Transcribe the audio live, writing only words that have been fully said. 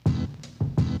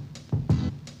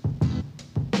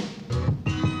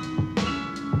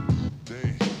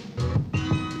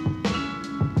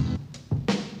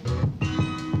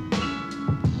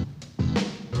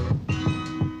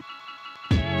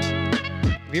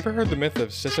Have you ever heard the myth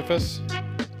of Sisyphus?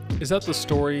 Is that the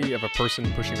story of a person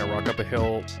pushing a rock up a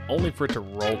hill only for it to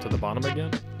roll to the bottom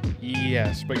again?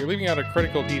 Yes, but you're leaving out a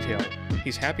critical detail.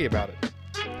 He's happy about it.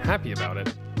 Happy about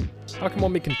it? How can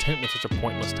one be content with such a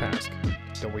pointless task?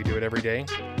 Don't we do it every day?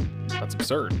 That's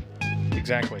absurd.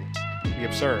 Exactly. The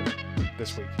absurd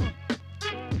this week.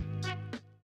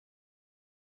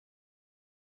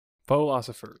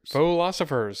 Philosophers.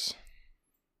 Philosophers.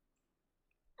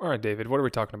 All right, David, what are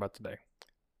we talking about today?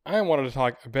 I wanted to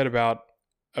talk a bit about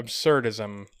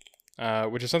absurdism,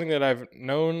 which is something that I've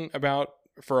known about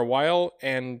for a while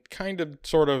and kind of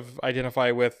sort of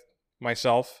identify with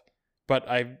myself, but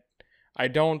I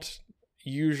don't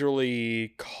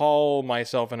usually call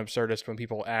myself an absurdist when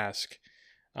people ask.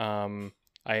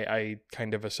 I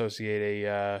kind of associate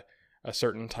a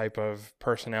certain type of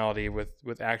personality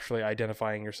with actually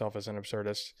identifying yourself as an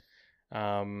absurdist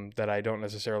that I don't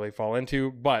necessarily fall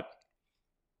into, but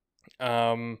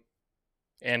I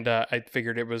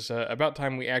figured it was about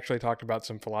time we actually talked about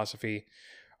some philosophy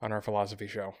on our philosophy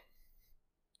show.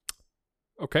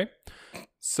 Okay.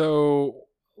 So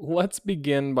let's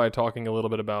begin by talking a little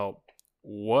bit about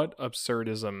what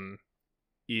absurdism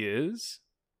is,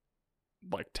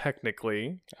 like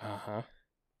technically,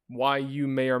 why you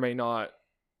may or may not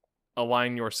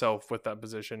align yourself with that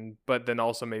position, but then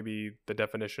also maybe the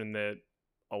definition that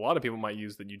a lot of people might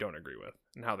use that you don't agree with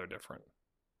and how they're different.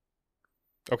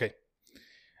 Okay.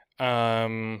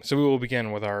 So we will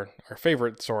begin with our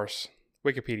favorite source,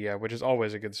 Wikipedia, which is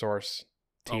always a good source.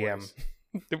 TM.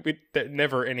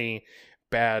 Never any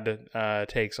bad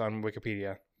takes on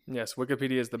Wikipedia. Yes,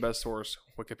 Wikipedia is the best source.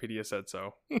 Wikipedia said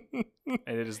so.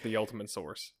 And it is the ultimate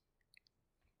source.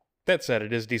 That said,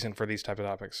 it is decent for these type of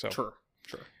topics. So. Sure.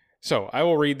 So I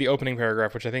will read the opening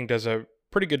paragraph, which I think does a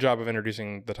pretty good job of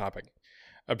introducing the topic.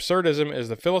 Absurdism is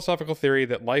the philosophical theory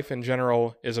that life in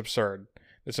general is absurd.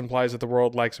 This implies that the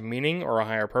world lacks meaning or a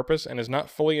higher purpose and is not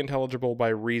fully intelligible by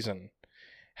reason.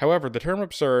 However, the term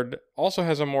absurd also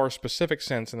has a more specific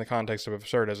sense in the context of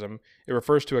absurdism. It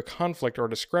refers to a conflict or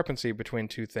discrepancy between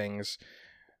two things,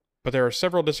 but there are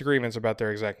several disagreements about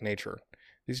their exact nature.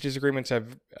 These disagreements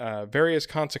have various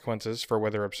consequences for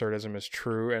whether absurdism is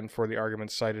true and for the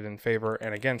arguments cited in favor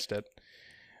and against it.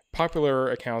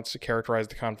 Popular accounts characterize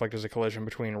the conflict as a collision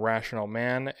between rational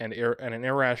man and an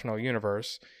irrational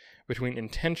universe, between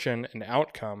intention and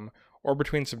outcome, or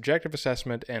between subjective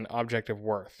assessment and objective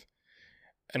worth.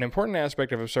 An important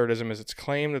aspect of absurdism is its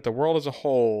claim that the world as a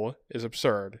whole is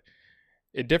absurd.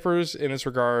 It differs in this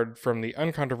regard from the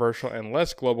uncontroversial and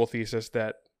less global thesis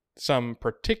that some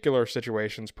particular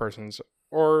situations, persons,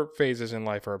 or phases in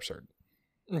life are absurd.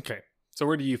 Okay. So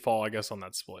where do you fall, I guess, on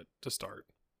that split to start?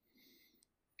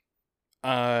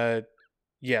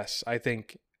 Yes, I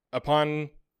think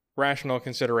upon rational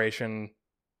consideration,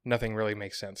 nothing really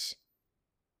makes sense.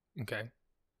 Okay.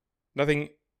 Nothing.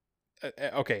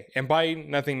 Okay, and by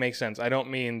nothing makes sense, I don't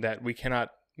mean that we cannot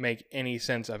make any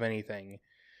sense of anything,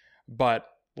 but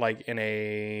like in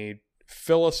a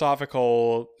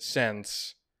philosophical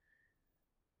sense.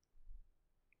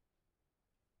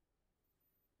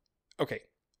 Okay,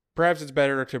 perhaps it's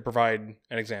better to provide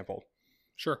an example.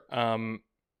 Sure.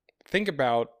 Think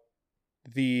about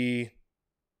the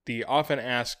often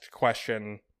asked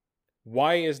question,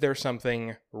 why is there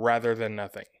something rather than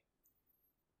nothing?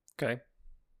 Okay.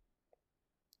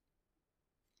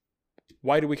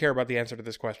 Why do we care about the answer to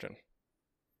this question?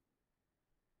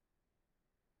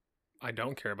 I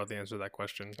don't care about the answer to that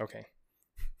question. Okay.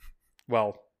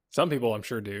 Well, some people I'm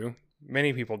sure do.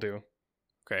 Many people do.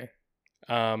 Okay.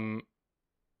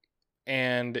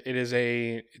 And it is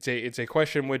it's a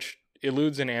question which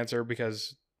eludes an answer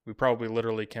because we probably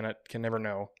literally can never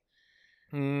know.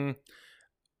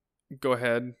 Go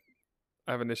ahead.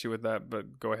 I have an issue with that,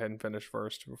 but go ahead and finish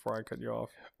first before I cut you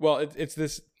off. Well, it's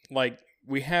this, like,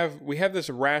 we have this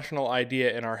rational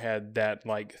idea in our head that,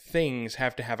 like, things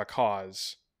have to have a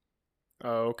cause.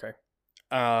 Oh, okay.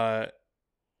 And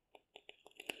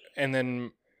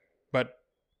then, but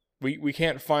we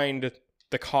can't find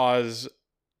the cause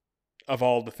of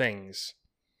all the things.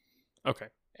 Okay.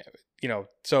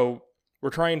 So we're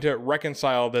trying to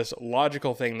reconcile this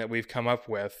logical thing that we've come up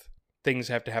with, things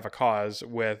have to have a cause,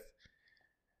 with,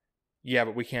 yeah,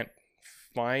 but we can't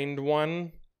find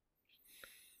one.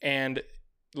 And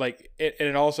like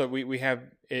it also we have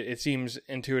it seems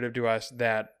intuitive to us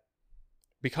that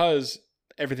because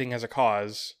everything has a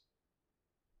cause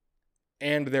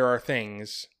and there are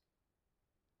things,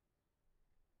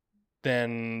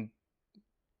 then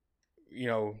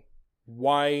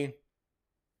why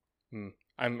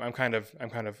I'm kind of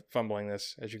fumbling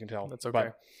this, as you can tell. That's okay.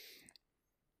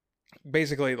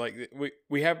 basically, like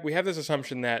we have this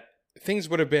assumption that things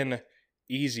would have been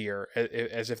easier,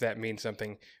 as if that means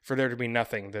something, for there to be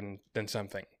nothing than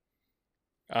something.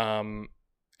 And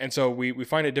so we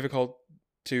find it difficult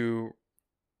to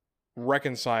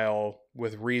reconcile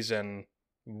with reason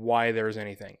why there's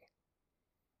anything.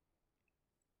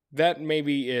 That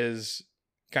maybe is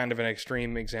kind of an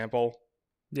extreme example.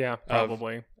 Yeah,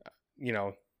 probably.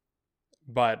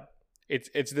 But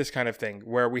it's this kind of thing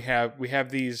where we have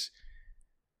these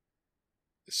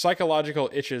psychological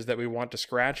itches that we want to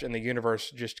scratch, and the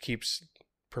universe just keeps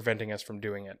preventing us from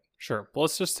doing it. Sure. Well,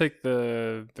 let's just take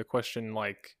the question,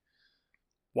 like,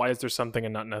 why is there something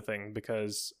and not nothing?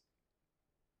 Because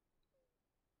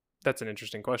that's an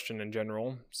interesting question in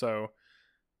general. So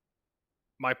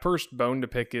my first bone to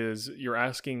pick is you're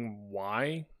asking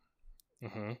why.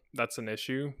 Mm-hmm. That's an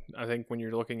issue. I think when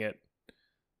you're looking at,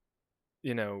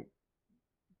 I'm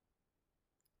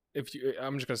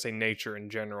just going to say nature in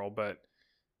general, but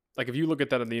like if you look at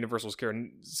that on the universal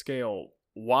scale,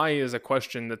 why is a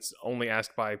question that's only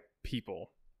asked by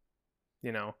people,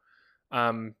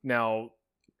 now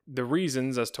the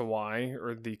reasons as to why,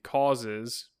 or the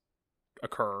causes,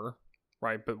 occur,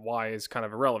 right? But why is kind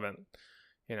of irrelevant,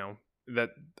 that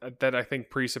I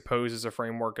think presupposes a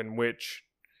framework in which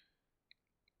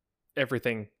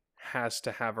everything has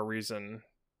to have a reason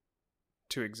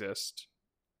to exist.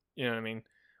 You know what I mean?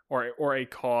 Or a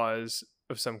cause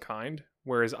of some kind.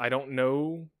 Whereas I don't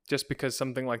know, just because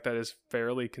something like that is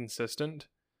fairly consistent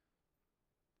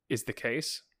is the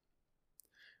case.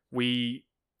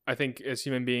 I think as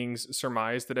human beings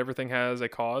surmise that everything has a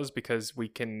cause because we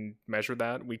can measure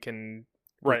that. We can...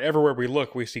 Right, everywhere we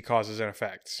look, we see causes and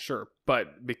effects. Sure,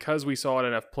 but because we saw it in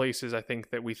enough places, I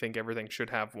think that we think everything should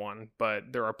have one.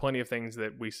 But there are plenty of things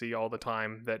that we see all the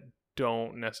time that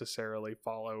don't necessarily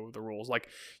follow the rules. Like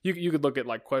you could look at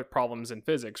like problems in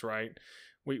physics, right?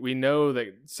 We know that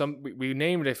we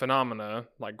named a phenomena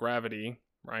like gravity,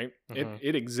 right? Mm-hmm.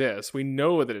 It exists. We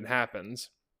know that it happens.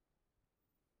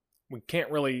 We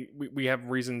can't really, we have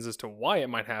reasons as to why it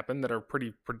might happen that are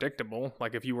pretty predictable.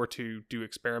 Like if you were to do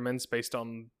experiments based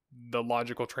on the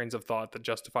logical trains of thought that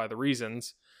justify the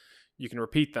reasons, you can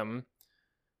repeat them.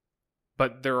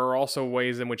 But there are also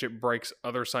ways in which it breaks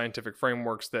other scientific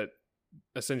frameworks that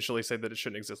essentially say that it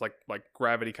shouldn't exist. Like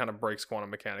gravity kind of breaks quantum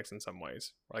mechanics in some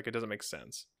ways. Like it doesn't make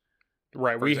sense.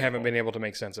 Right, we haven't been able to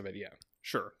make sense of it yet.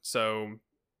 Sure. So,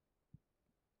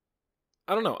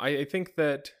 I don't know. I think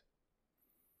that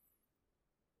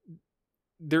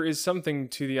there is something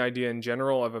to the idea in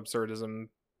general of absurdism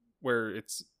where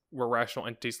we're rational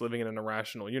entities living in an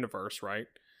irrational universe, right?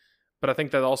 But I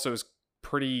think that also is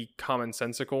pretty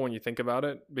commonsensical when you think about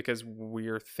it, because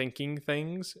we're thinking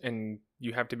things, and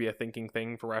you have to be a thinking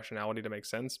thing for rationality to make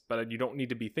sense, but you don't need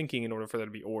to be thinking in order for there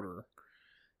to be order.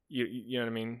 You know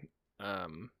what I mean?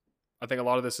 I think a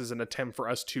lot of this is an attempt for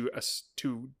us to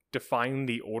define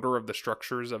the order of the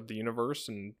structures of the universe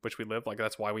in which we live. Like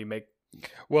that's why we make...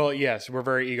 Well, yes, we're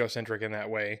very egocentric in that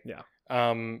way. Yeah.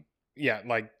 Yeah,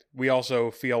 like we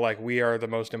also feel like we are the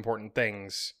most important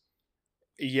things,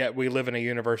 yet we live in a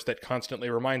universe that constantly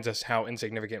reminds us how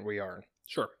insignificant we are.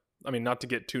 Sure. I mean, not to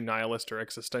get too nihilist or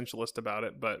existentialist about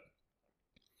it, but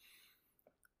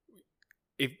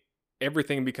if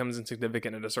everything becomes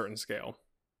insignificant at a certain scale.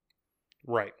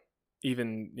 Right.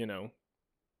 Even,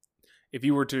 if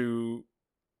you were to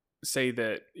say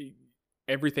that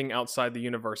everything outside the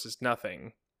universe is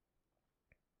nothing,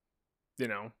 does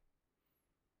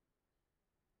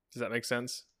that make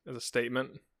sense as a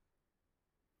statement?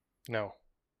 No.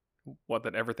 What,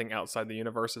 that everything outside the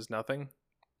universe is nothing?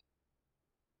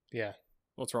 Yeah.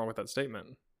 What's wrong with that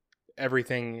statement?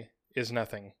 Everything is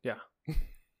nothing. Yeah.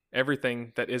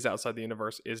 Everything that is outside the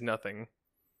universe is nothing.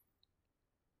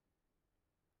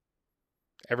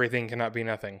 Everything cannot be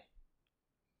nothing.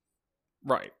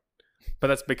 Right. But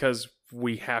that's because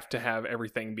we have to have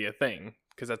everything be a thing,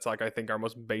 because that's like, I think, our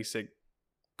most basic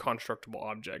constructible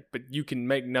object. But you can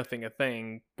make nothing a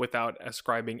thing without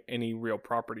ascribing any real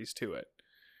properties to it.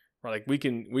 Right? Like we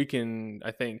can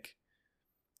I think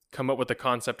come up with the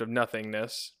concept of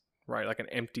nothingness, right? Like an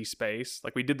empty space.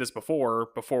 Like we did this before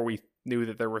we knew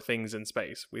that there were things in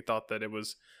space. We thought that it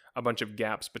was a bunch of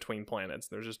gaps between planets.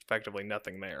 There's just effectively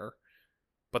nothing there.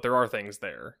 But there are things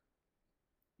there.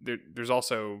 There's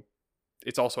also,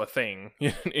 it's also a thing,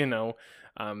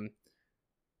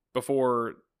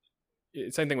 before,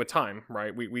 same thing with time,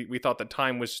 right? We thought that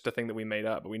time was just a thing that we made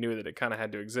up, but we knew that it kind of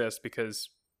had to exist because,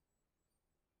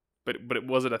 but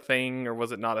was it a thing or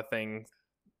was it not a thing?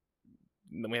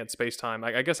 then we had space time.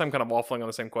 I guess I'm kind of waffling on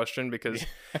the same question because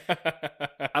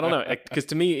I don't know. Because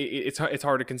to me, it's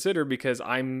hard to consider because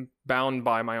I'm bound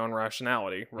by my own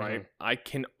rationality, right? Mm-hmm. I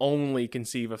can only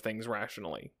conceive of things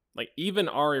rationally. Like even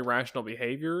our irrational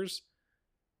behaviors,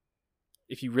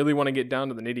 if you really want to get down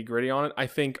to the nitty gritty on it, I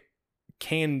think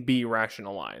can be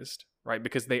rationalized, right?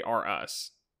 Because they are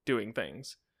us doing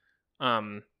things.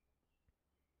 And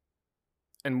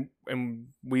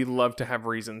we love to have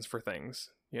reasons for things.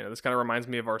 You know, this kind of reminds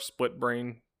me of our split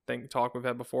brain talk we've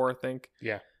had before, I think.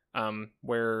 Yeah.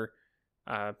 Where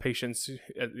patients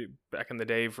back in the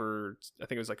day for, I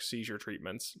think it was like seizure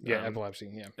treatments. Yeah,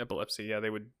 epilepsy. Yeah. Epilepsy. Yeah, they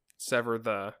would sever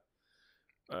the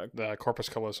corpus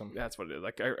callosum. That's what it is.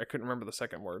 Like I couldn't remember the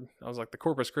second word. I was like the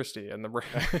corpus Christi and the brain.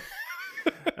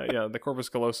 The corpus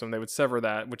callosum. They would sever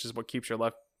that, which is what keeps your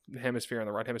left hemisphere and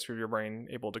the right hemisphere of your brain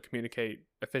able to communicate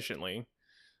efficiently.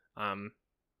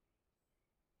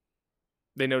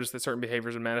 They noticed that certain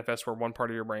behaviors would manifest where one part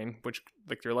of your brain, which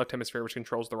like your left hemisphere, which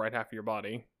controls the right half of your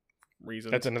body.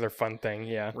 Reasons. That's another fun thing.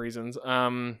 Yeah. Reasons.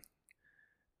 And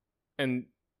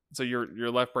so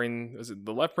your left brain, is it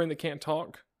the left brain that can't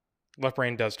talk? Left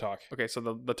brain does talk. Okay, so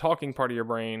the talking part of your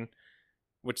brain,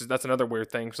 that's another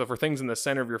weird thing. So for things in the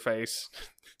center of your face,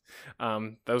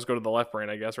 those go to the left brain,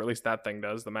 I guess, or at least that thing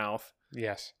does, the mouth.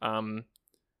 Yes.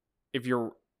 If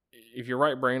your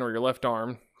right brain or your left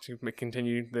arm, to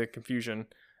continue the confusion,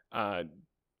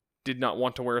 did not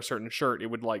want to wear a certain shirt, it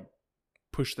would like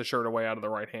push the shirt away out of the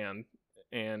right hand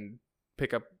and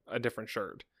pick up a different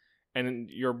shirt. And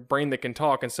your brain that can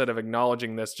talk, instead of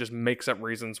acknowledging this, just makes up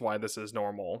reasons why this is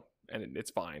normal and it's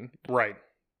fine. Right.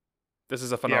 This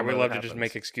is a phenomenon. Yeah, we love to just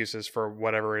make excuses for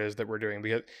whatever it is that we're doing.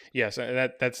 Because yes,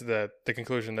 that's the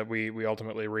conclusion that we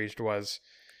ultimately reached, was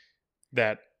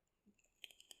that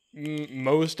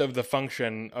most of the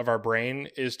function of our brain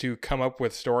is to come up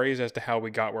with stories as to how we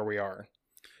got where we are.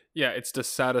 Yeah, it's to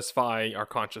satisfy our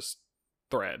conscious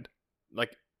thread.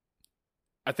 Like,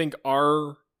 I think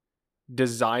our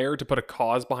desire to put a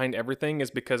cause behind everything is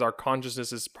because our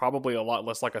consciousness is probably a lot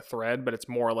less like a thread, but it's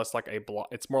more or less like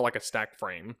it's more like a stacked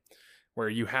frame, where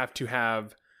you have to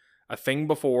have a thing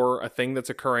before, a thing that's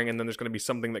occurring, and then there's going to be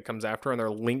something that comes after, and they're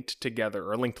linked together,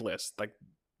 or linked list. Like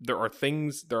there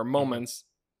are moments,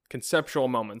 conceptual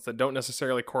moments that don't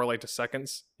necessarily correlate to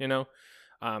seconds, you know?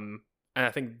 And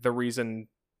I think the reason,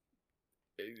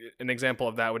 an example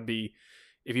of that would be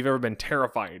if you've ever been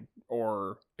terrified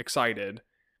or excited,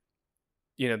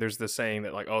 you know, there's this saying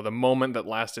that like, oh, the moment that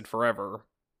lasted forever,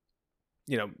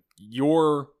 you know,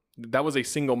 that was a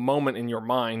single moment in your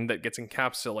mind that gets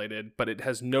encapsulated, but it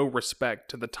has no respect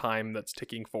to the time that's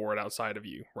ticking forward outside of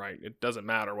you, right? It doesn't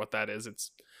matter what that is.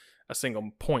 It's a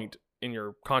single point in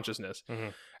your consciousness. Mm-hmm.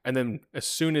 And then as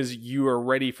soon as you are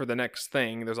ready for the next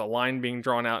thing, there's a line being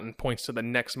drawn out and points to the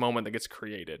next moment that gets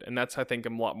created. And that's, I think, a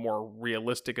lot more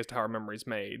realistic as to how our memory's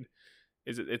made.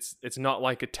 It's not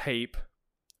like a tape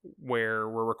where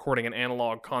we're recording an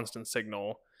analog constant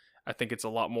signal. I think it's a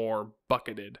lot more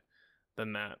bucketed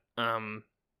than that,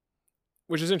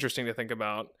 which is interesting to think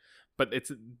about. But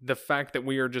it's the fact that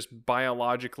we are just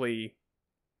biologically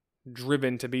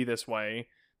driven to be this way,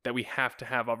 that we have to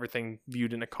have everything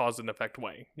viewed in a cause and effect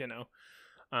way, you know,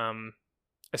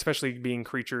 especially being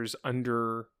creatures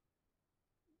under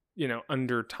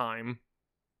time.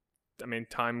 I mean,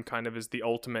 time kind of is the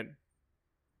ultimate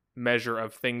measure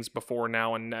of things before,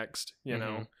 now, and next, you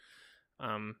know.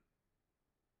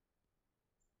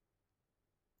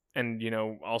 And, you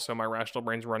know, also my rational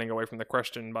brain's running away from the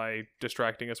question by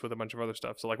distracting us with a bunch of other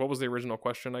stuff. So, like, what was the original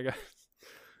question, I guess,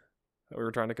 that we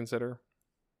were trying to consider?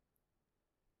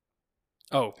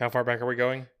 Oh. How far back are we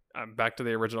going? Back to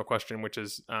the original question, which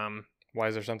is... why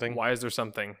is there something? Why is there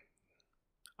something?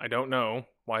 I don't know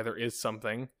why there is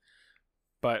something,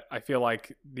 but I feel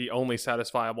like the only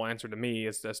satisfiable answer to me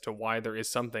is as to why there is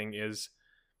something is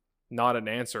not an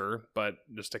answer, but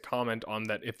just a comment on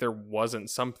that. If there wasn't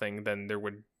something, then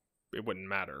it wouldn't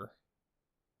matter,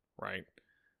 right?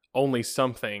 Only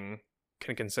something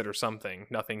can consider something.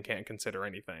 Nothing can't consider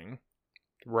anything.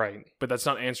 Right. But that's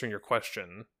not answering your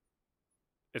question.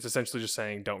 It's essentially just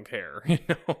saying don't care, you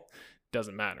know?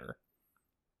 Doesn't matter.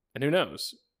 And who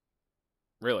knows?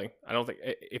 Really, I don't think,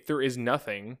 if there is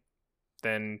nothing,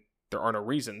 then there are no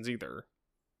reasons either.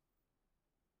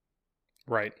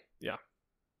 Right. Yeah.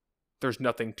 There's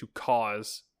nothing to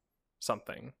cause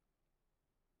something.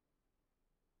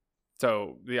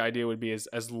 So the idea would be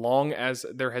as long as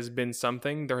there has been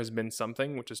something,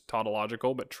 which is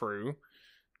tautological but true,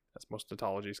 as most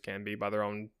tautologies can be by their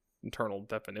own internal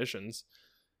definitions.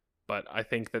 But I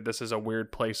think that this is a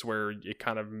weird place where it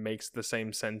kind of makes the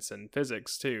same sense in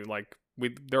physics too. Like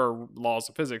there are laws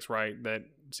of physics, right, that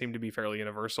seem to be fairly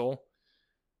universal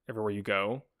everywhere you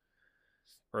go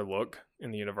or look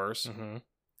in the universe.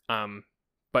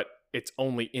 But it's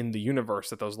only in the universe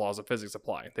that those laws of physics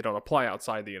apply. They don't apply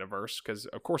outside the universe because,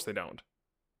 of course, they don't.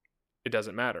 It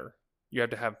doesn't matter. You have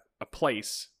to have a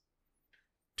place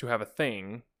to have a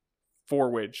thing for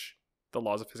which the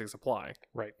laws of physics apply.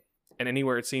 Right. And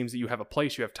anywhere it seems that you have a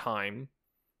place, you have time,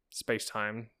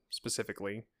 space-time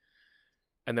specifically.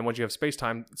 And then once you have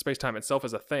space-time itself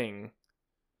is a thing.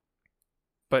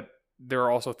 But there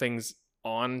are also things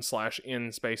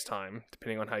on/in space-time,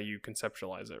 depending on how you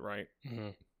conceptualize it, right?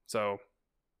 So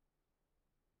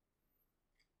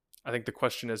I think the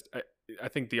question is, I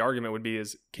think the argument would be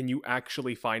is, can you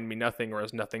actually find me nothing, or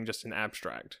is nothing just an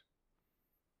abstract?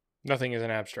 Nothing is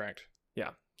an abstract.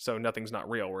 Yeah. So nothing's not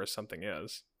real, whereas something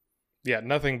is. Yeah,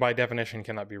 nothing by definition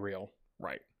cannot be real.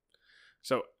 Right.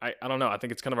 So I don't know. I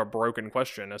think it's kind of a broken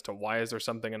question as to why is there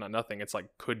something and not nothing. It's like,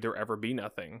 could there ever be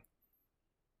nothing?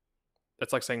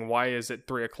 That's like saying, why is it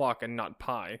 3:00 and not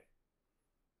pi?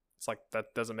 It's like,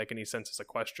 that doesn't make any sense as a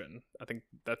question. I think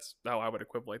that's how I would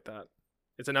equivalent that.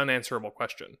 It's an unanswerable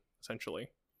question, essentially.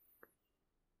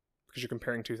 Because you're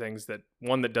comparing two things, that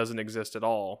one that doesn't exist at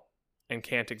all and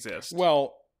can't exist.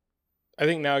 Well, I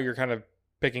think now you're kind of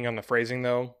picking on the phrasing,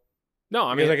 though. No,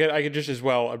 I mean, because I could just as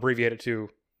well abbreviate it to,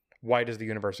 why does the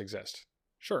universe exist?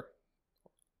 Sure.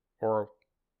 Or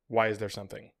why is there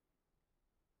something?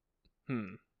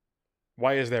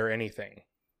 Why is there anything?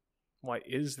 Why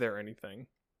is there anything?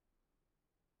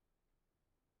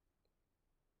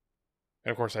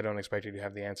 And of course, I don't expect you to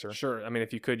have the answer. Sure. I mean,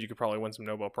 if you could probably win some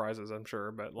Nobel Prizes, I'm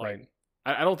sure. But like, right.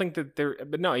 I don't think that there.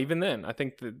 But no, even then, I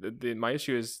think that my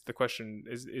issue is the question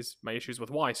is my issues with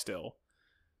why still.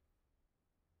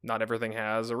 Not everything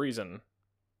has a reason.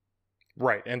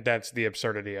 Right, and that's the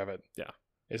absurdity of it. Yeah.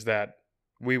 Is that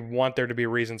we want there to be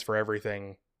reasons for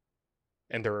everything,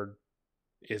 and there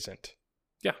isn't.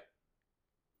 Yeah.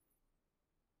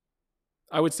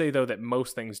 I would say, though, that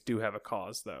most things do have a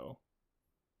cause, though.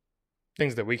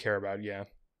 Things that we care about, yeah.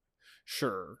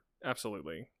 Sure,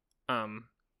 absolutely. One,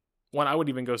 I would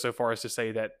even go so far as to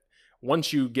say that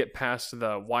once you get past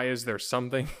the why is there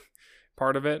something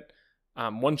part of it,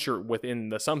 once you're within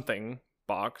the something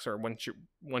box, or once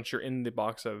you're in the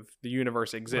box of the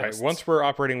universe exists. Right. Once we're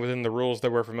operating within the rules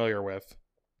that we're familiar with.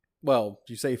 Well,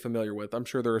 you say familiar with. I'm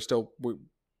sure there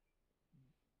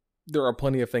are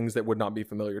plenty of things that would not be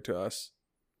familiar to us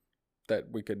that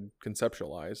we could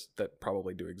conceptualize that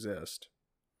probably do exist.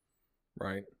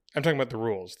 Right? I'm talking about the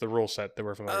rule set that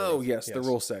we're familiar with. Oh, yes, the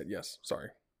rule set. Yes, sorry.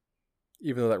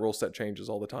 Even though that rule set changes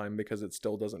all the time because it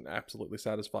still doesn't absolutely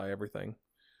satisfy everything.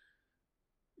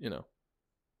 You know.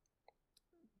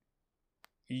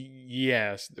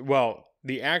 Yes. Well,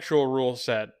 the actual rule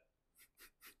set.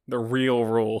 The real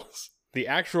rules. The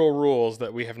actual rules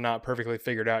that we have not perfectly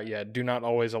figured out yet do not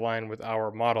always align with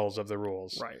our models of the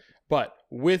rules. Right. But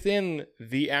within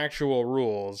the actual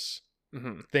rules,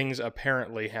 things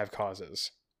apparently have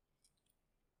causes.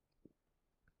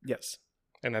 Yes.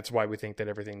 And that's why we think that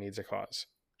everything needs a cause.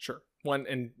 Sure. One,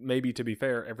 and maybe to be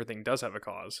fair, everything does have a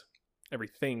cause.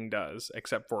 Everything does,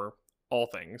 except for all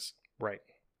things. Right.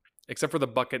 Except for the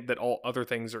bucket that all other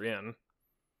things are in.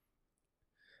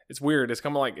 It's weird. It's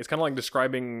kind of like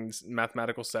describing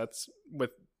mathematical sets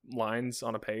with lines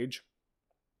on a page.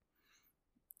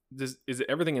 Is it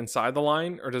everything inside the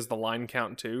line, or does the line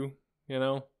count too? You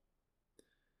know?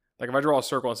 Like if I draw a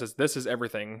circle and says this is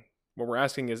everything, what we're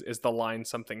asking is the line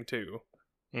something too?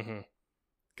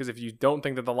 Because if you don't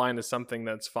think that the line is something,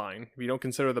 that's fine. If you don't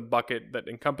consider the bucket that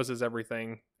encompasses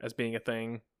everything as being a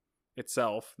thing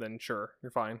itself, then sure,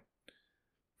 you're fine.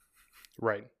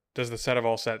 Right. Does the set of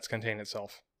all sets contain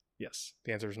itself? Yes.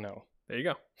 The answer is no. There you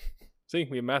go. See,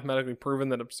 we have mathematically proven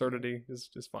that absurdity is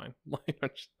just fine.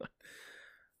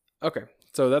 Okay,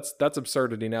 so that's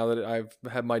absurdity now that I've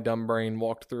had my dumb brain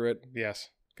walked through it. Yes.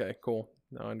 Okay, cool.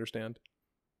 Now I understand.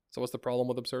 So what's the problem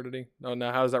with absurdity? Oh,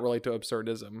 now how does that relate to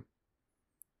absurdism?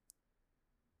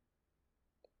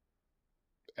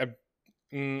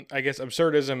 I guess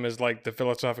absurdism is like the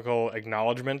philosophical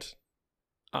acknowledgement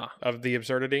of the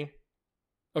absurdity.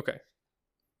 Okay.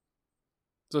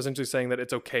 So essentially saying that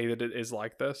it's okay that it is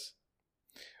like this?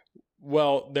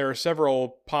 Well, there are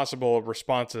several possible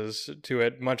responses to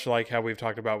it, much like how we've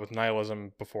talked about with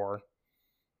nihilism before.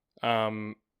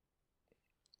 But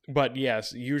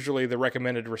yes, usually the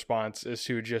recommended response is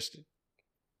to just...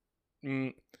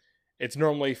 it's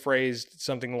normally phrased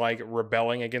something like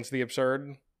rebelling against the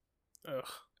absurd. Ugh.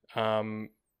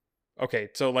 Okay,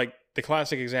 so like the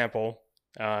classic example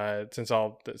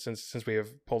since we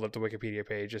have pulled up the Wikipedia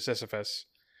page, is Sisyphus.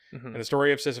 And the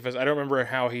story of Sisyphus, I don't remember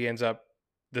how he ends up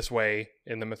this way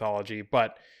in the mythology,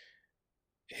 but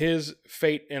his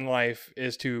fate in life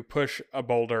is to push a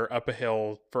boulder up a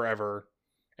hill forever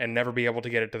and never be able to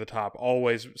get it to the top.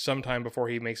 Always, sometime before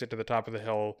he makes it to the top of the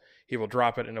hill, he will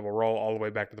drop it and it will roll all the way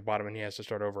back to the bottom and he has to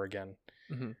start over again.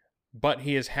 But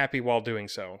he is happy while doing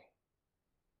so.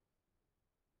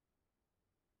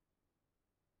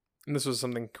 And this was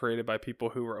something created by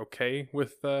people who were okay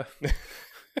with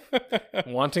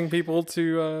wanting people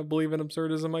to believe in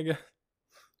absurdism, I guess,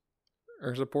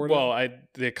 or support it. Well,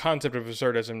 the concept of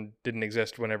absurdism didn't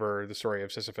exist whenever the story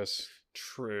of Sisyphus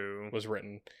was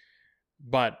written.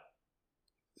 But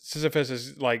Sisyphus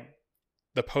is like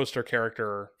the poster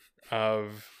character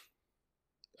of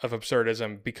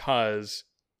absurdism because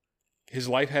his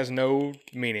life has no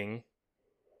meaning.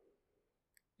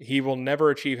 He will never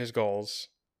achieve his goals.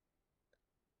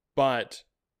 But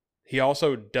he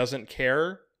also doesn't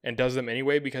care and does them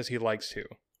anyway because he likes to.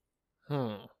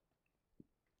 Can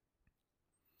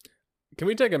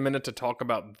we take a minute to talk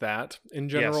about that in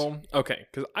general? Yes. Okay,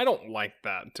 because I don't like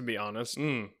that, to be honest.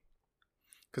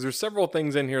 Because there's several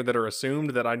things in here that are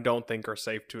assumed that I don't think are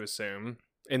safe to assume.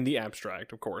 In the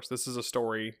abstract, of course. This is a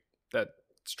story that's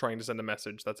trying to send a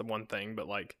message. That's one thing, but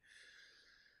like...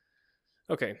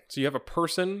 Okay, so you have a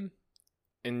person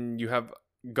and you have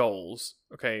goals,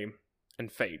 okay,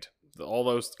 and fate. All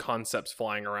those concepts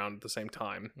flying around at the same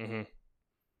time.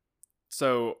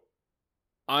 So,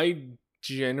 I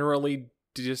generally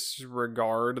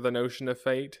disregard the notion of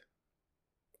fate.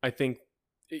 I think,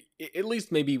 at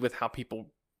least maybe with how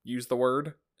people use the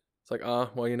word. It's like,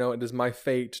 well, you know, it is my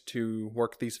fate to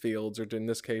work these fields, or to, in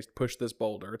this case, push this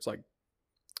boulder. It's like,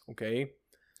 okay.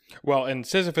 Well, in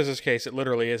Sisyphus' case, it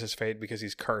literally is his fate because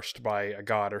he's cursed by a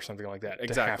god or something like that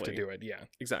to have to do it. Yeah,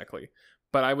 exactly.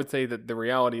 But I would say that the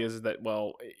reality is that,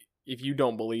 well, if you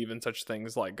don't believe in such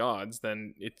things like gods,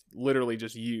 then it's literally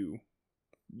just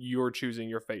you're choosing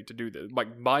your fate to do this.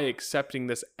 Like, by accepting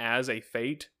this as a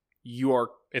fate,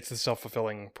 it's the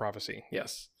self-fulfilling prophecy.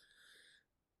 Yes.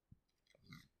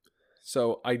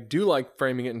 So I do like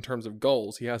framing it in terms of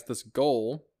goals. He has this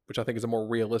goal, which I think is a more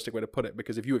realistic way to put it,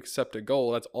 because if you accept a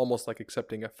goal, that's almost like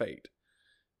accepting a fate.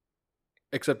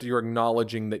 Except you're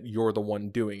acknowledging that you're the one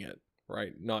doing it,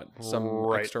 right? Not some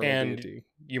external deity.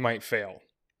 And you might fail.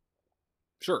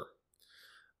 Sure.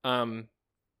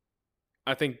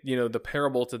 I think, the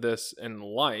parable to this in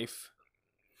life,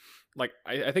 like,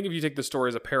 I think if you take the story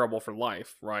as a parable for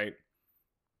life, right?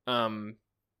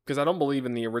 Because I don't believe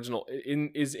in the original,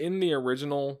 in the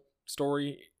original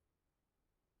story,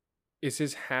 is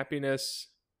his happiness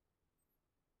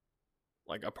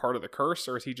like a part of the curse,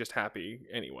 or is he just happy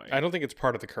anyway? I don't think it's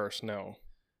part of the curse, no.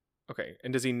 Okay,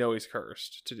 and does he know he's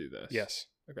cursed to do this? Yes.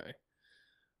 Okay.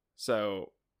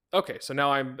 So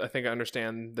now I think I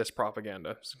understand this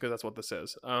propaganda, because that's what this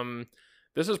is.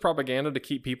 This is propaganda to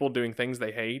keep people doing things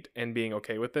they hate and being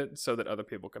okay with it so that other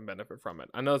people can benefit from it.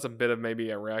 I know it's a bit of maybe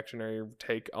a reactionary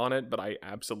take on it, but I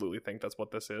absolutely think that's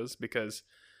what this is, because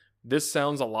this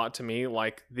sounds a lot to me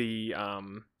like the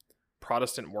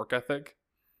Protestant work ethic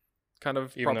kind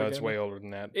of even propaganda. Though it's way older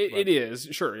than that. It is,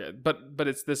 sure, yeah. But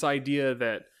it's this idea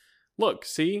that, look,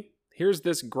 see, here's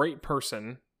this great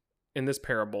person in this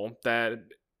parable that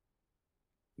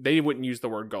they wouldn't use the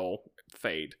word goal,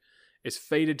 fate, is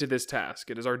fated to this task.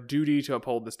 It is our duty to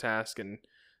uphold this task, and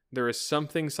there is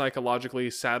something psychologically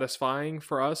satisfying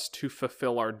for us to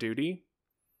fulfill our duty,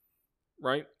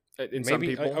 right? In some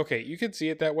people. Okay, you could see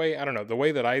it that way. I don't know. The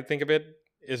way that I think of it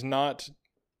is not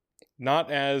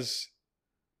as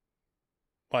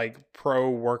like pro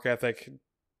work ethic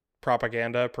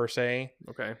propaganda per se.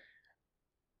 Okay.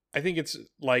 I think it's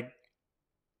like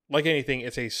anything,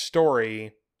 it's a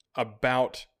story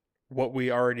about what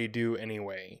we already do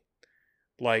anyway.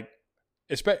 Like,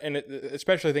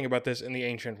 especially think about this in the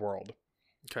ancient world.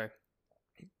 Okay.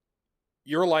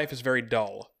 Your life is very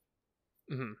dull.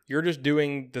 Mm-hmm. You're just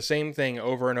doing the same thing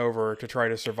over and over to try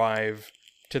to survive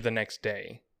to the next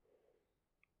day.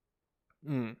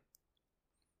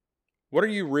 What are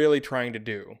you really trying to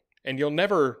do? And you'll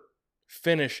never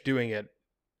finish doing it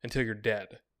until you're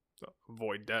dead.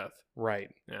 Avoid death. Right.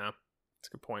 Yeah. That's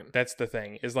a good point. That's the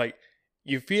thing. Is like,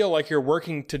 you feel like you're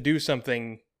working to do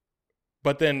something,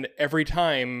 but then every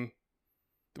time,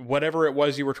 whatever it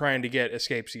was you were trying to get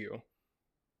escapes you.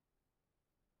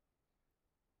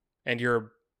 And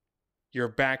you're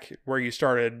back where you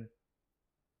started,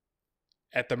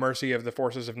 at the mercy of the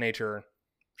forces of nature.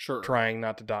 Sure. Trying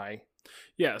not to die.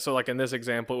 Yeah, so like in this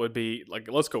example, it would be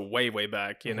like, let's go way, way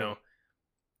back, you know.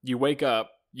 You wake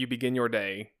up, you begin your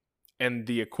day, And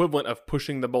the equivalent of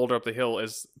pushing the boulder up the hill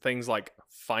is things like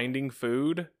finding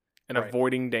food and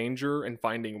avoiding danger and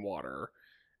finding water.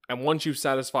 And once you've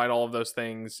satisfied all of those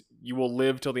things, you will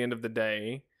live till the end of the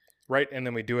day. Right, and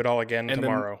then we do it all again and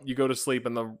tomorrow. Then you go to sleep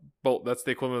and that's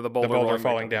the equivalent of the boulder. The boulder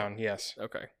falling down, yes.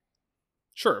 Okay.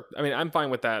 Sure. I mean, I'm fine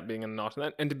with that being an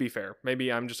option. And to be fair,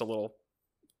 maybe I'm just a little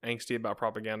angsty about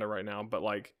propaganda right now, but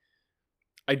like,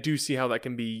 I do see how that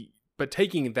can be. But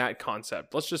taking that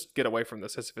concept, let's just get away from the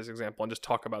Sisyphus example and just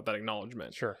talk about that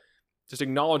acknowledgement. Sure. Just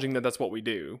acknowledging that that's what we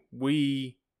do.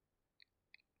 We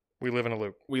live in a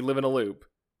loop. We live in a loop.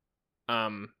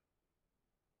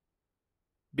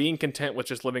 Being content with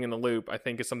just living in the loop, I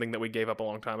think, is something that we gave up a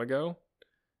long time ago.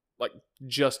 Like,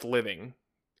 just living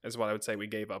is what I would say we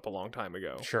gave up a long time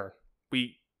ago. Sure.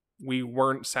 We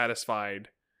weren't satisfied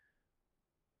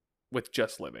with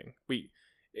just living.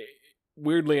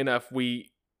 Weirdly enough,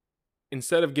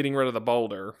 instead of getting rid of the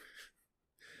boulder,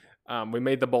 we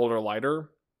made the boulder lighter,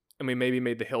 and we maybe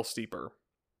made the hill steeper.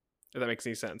 If that makes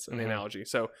any sense in the analogy.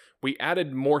 So we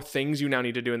added more things you now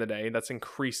need to do in the day. That's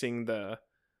increasing the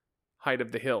height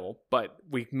of the hill, but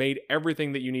we made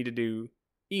everything that you need to do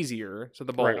easier. So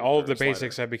the boulder, all of the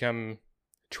basics have become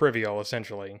trivial,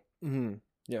 essentially. Mm-hmm.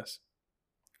 Yes.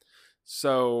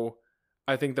 So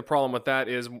I think the problem with that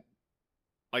is,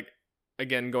 like,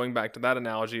 again, going back to that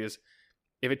analogy, is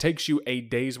if it takes you a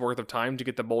day's worth of time to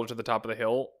get the boulder to the top of the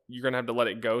hill, you're going to have to let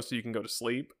it go so you can go to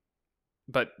sleep.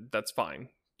 But that's fine.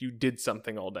 You did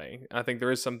something all day. I think there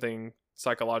is something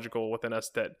psychological within us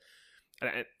that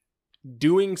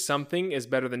doing something is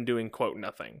better than doing, quote,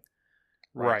 nothing.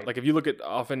 Right. Like, if you look at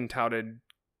often touted...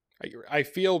 I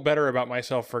feel better about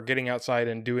myself for getting outside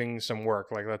and doing some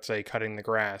work, like, let's say, cutting the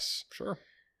grass. Sure.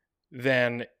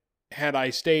 Than had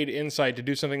I stayed inside to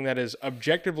do something that is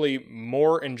objectively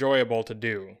more enjoyable to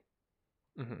do.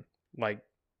 Mm-hmm. Like,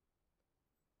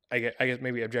 I guess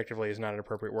maybe objectively is not an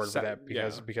appropriate word for that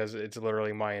because it's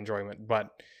literally my enjoyment. But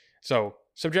so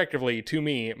subjectively, to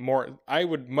me, I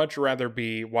would much rather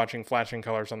be watching flashing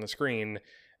colors on the screen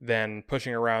than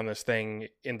pushing around this thing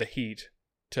in the heat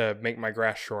to make my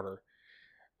grass shorter.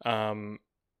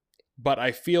 But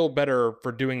I feel better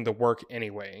for doing the work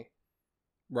anyway.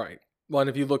 Right. Well, and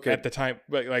if you look at the time,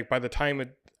 like by the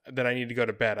time that I need to go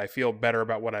to bed, I feel better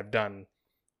about what I've done.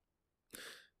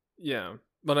 Yeah.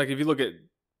 But like, if you look at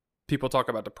people talk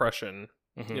about depression,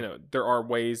 there are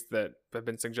ways that have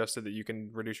been suggested that you can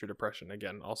reduce your depression.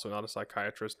 Again, also not a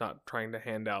psychiatrist, not trying to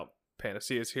hand out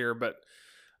panaceas here, but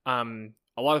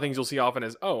a lot of things you'll see often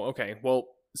is, oh, okay, well,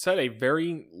 set a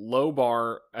very low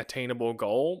bar attainable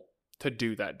goal to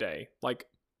do that day. Like,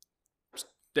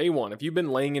 day one, if you've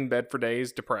been laying in bed for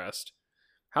days depressed,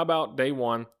 how about day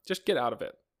one, just get out of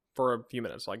it for a few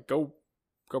minutes. Like, go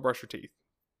brush your teeth.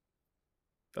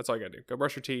 That's all you gotta do. Go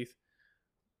brush your teeth,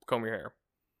 comb your hair,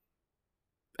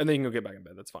 and then you can go get back in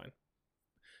bed. That's fine.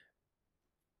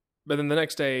 But then the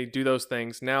next day, do those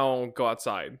things. Now go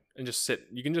outside and just sit.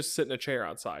 You can just sit in a chair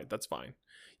outside. That's fine.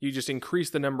 You just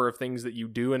increase the number of things that you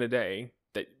do in a day.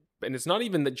 And it's not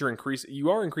even that you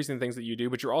are increasing the things that you do,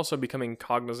 but you're also becoming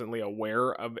cognizantly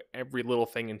aware of every little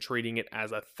thing and treating it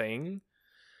as a thing.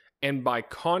 And by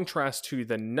contrast to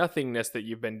the nothingness that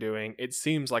you've been doing, it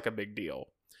seems like a big deal.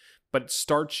 But it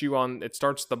starts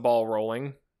the ball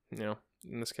rolling, in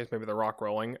this case, maybe the rock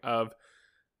rolling, of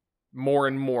more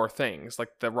and more things. Like,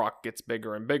 the rock gets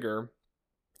bigger and bigger,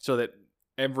 so that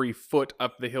every foot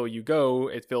up the hill you go,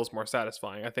 it feels more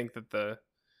satisfying. I think that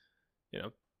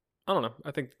I don't know.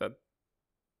 I think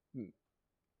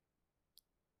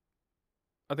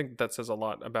that says a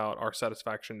lot about our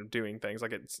satisfaction of doing things.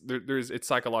 Like, it's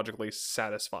psychologically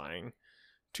satisfying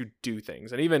to do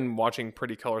things. And even watching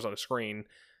pretty colors on a screen,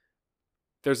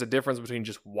 there's a difference between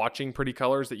just watching pretty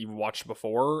colors that you've watched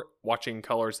before, watching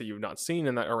colors that you've not seen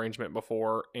in that arrangement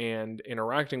before, and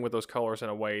interacting with those colors in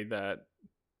a way that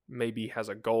maybe has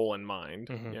a goal in mind.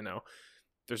 Mm-hmm.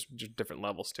 There's just different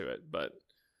levels to it, but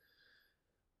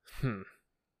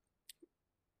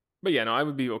but yeah, no, I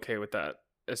would be okay with that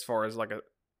as far as like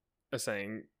a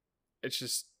saying. It's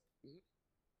just,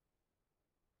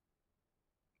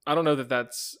 I don't know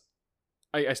that's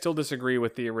I still disagree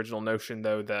with the original notion,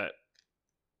 though, that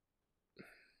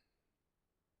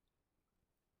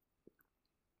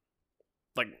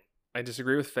like, I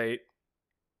disagree with fate.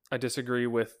 I disagree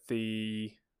with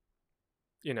the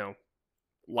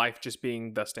life just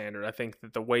being the standard. I think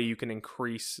that the way you can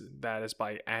increase that is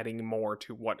by adding more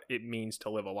to what it means to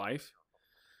live a life.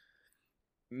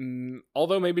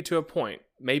 Although maybe to a point.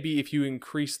 Maybe if you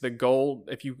increase the goal,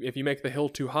 if you make the hill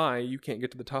too high, you can't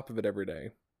get to the top of it every day.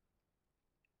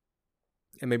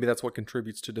 And maybe that's what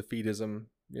contributes to defeatism,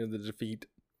 the defeat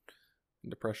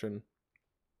depression.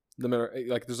 No matter,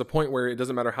 like, there's a point where it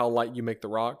doesn't matter how light you make the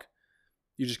rock,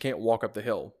 you just can't walk up the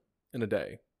hill in a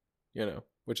day,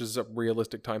 which is a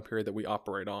realistic time period that we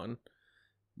operate on.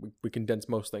 We condense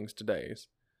most things to days,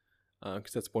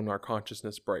 because that's when our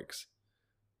consciousness breaks.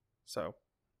 So,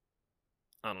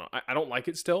 I don't know. I don't like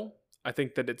it still. I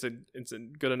think that it's a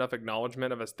good enough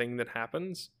acknowledgement of a thing that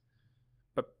happens.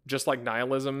 But just like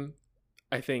nihilism,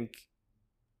 I think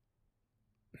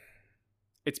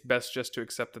it's best just to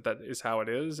accept that is how it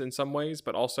is in some ways,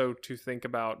 but also to think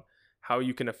about how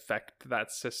you can affect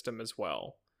that system as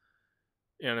well.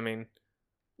 You know what I mean?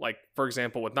 Like, for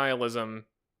example, with nihilism,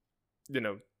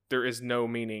 there is no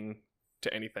meaning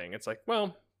to anything. It's like,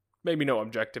 well, maybe no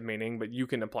objective meaning, but you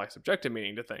can apply subjective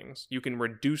meaning to things. You can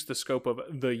reduce the scope of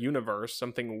the universe,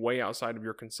 something way outside of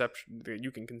your conception that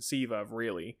you can conceive of,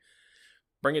 really.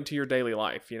 Bring it to your daily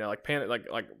life. Like panic,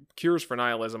 like cures for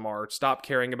nihilism are stop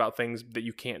caring about things that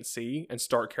you can't see and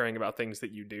start caring about things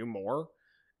that you do more,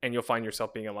 and you'll find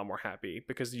yourself being a lot more happy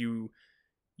because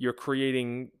you're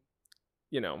creating,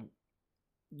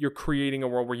 you're creating a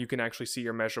world where you can actually see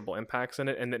your measurable impacts in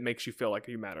it, and that makes you feel like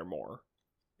you matter more.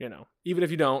 Even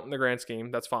if you don't in the grand scheme,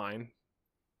 that's fine,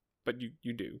 but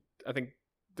you do. I think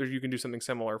you can do something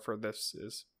similar for this.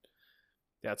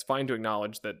 It's fine to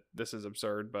acknowledge that this is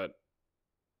absurd, but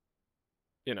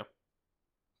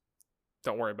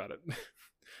don't worry about it.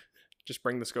 Just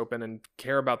bring the scope in and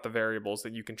care about the variables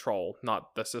that you control,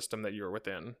 not the system that you're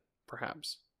within,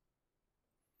 perhaps.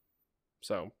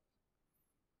 So,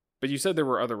 but you said there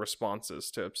were other responses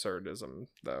to absurdism,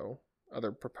 though.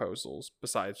 Other proposals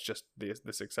besides just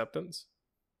this acceptance. Is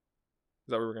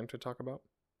that what we're going to talk about?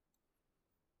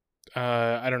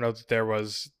 I don't know that there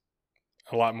was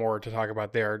a lot more to talk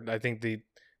about there. I think the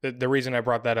reason I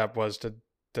brought that up was to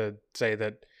say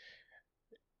that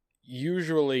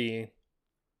usually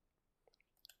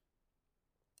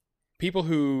people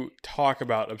who talk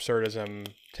about absurdism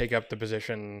take up the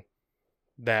position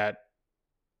that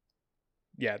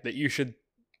you should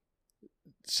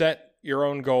set your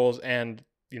own goals and,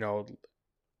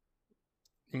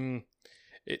 the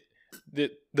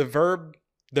verb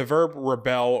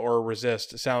rebel or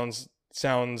resist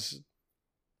sounds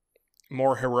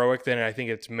more heroic than I think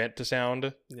it's meant to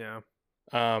sound. Yeah.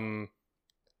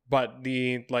 But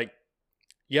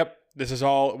yep, this is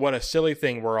all, what a silly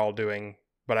thing we're all doing,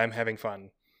 but I'm having fun.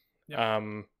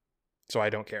 Yep. So I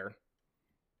don't care.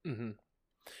 Mm-hmm.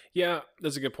 Yeah,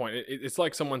 that's a good point. It's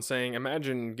like someone saying,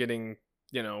 imagine getting,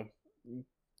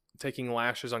 taking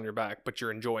lashes on your back, but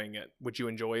you're enjoying it. Would you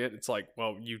enjoy it? It's like,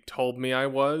 well, you told me I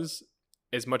was.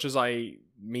 As much as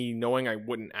me knowing I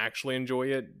wouldn't actually enjoy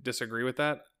it, disagree with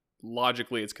that,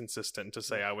 logically it's consistent to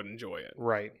say I would enjoy it.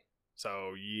 Right.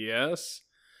 So, yes.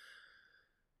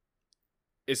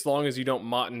 As long as you don't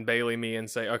Mott and Bailey me and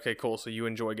say, okay, cool, so you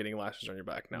enjoy getting lashes on your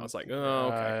back. Now it's like, oh,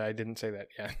 okay. I didn't say that,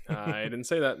 yeah. I didn't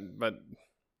say that, but...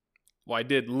 Well, I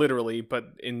did literally, but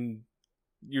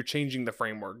you're changing the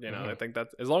framework, Mm-hmm. I think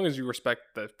that's, as long as you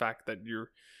respect the fact that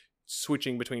you're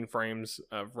switching between frames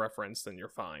of reference, then you're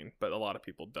fine. But a lot of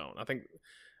people don't. I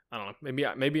don't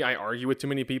know, maybe I argue with too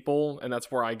many people, and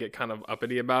that's where I get kind of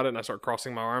uppity about it, and I start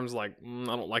crossing my arms like, I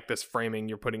don't like this framing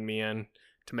you're putting me in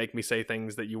to make me say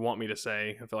things that you want me to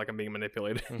say. I feel like I'm being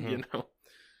manipulated,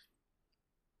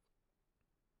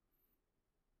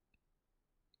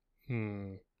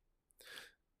 Mm-hmm.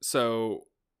 So,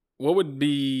 what would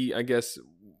be, I guess,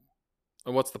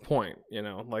 what's the point?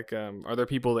 Are there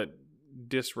people that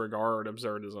disregard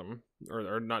absurdism,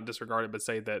 or not disregard it, but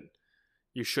say that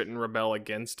you shouldn't rebel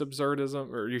against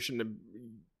absurdism, or you shouldn't?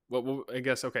 Well, I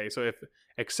guess, okay. So if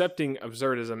accepting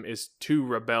absurdism is to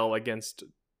rebel against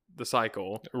the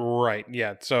cycle, right?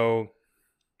 Yeah. So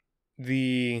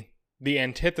the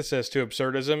antithesis to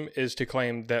absurdism is to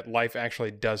claim that life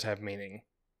actually does have meaning.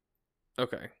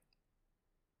 Okay.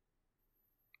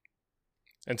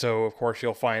 And so, of course,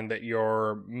 you'll find that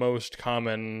your most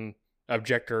common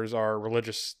objectors are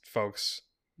religious folks,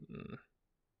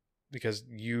 because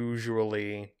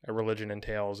usually a religion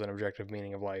entails an objective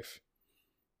meaning of life.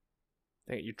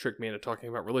 Dang, you tricked me into talking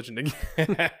about religion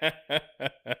again.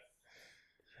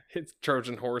 It's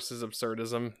Trojan horse is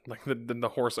absurdism. Like the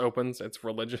horse opens, it's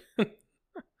religion.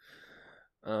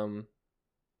 I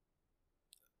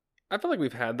feel like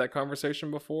we've had that conversation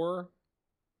before.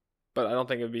 But I don't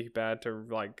think it would be bad to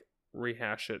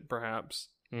rehash it, perhaps,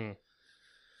 in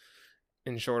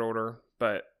short order.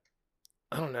 But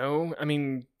I don't know. I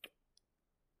mean,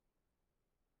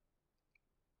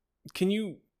 can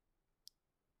you?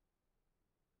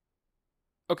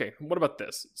 Okay, what about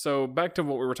this? So back to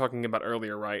what we were talking about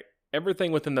earlier, right?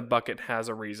 Everything within the bucket has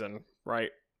a reason,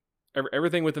 right?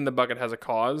 everything within the bucket has a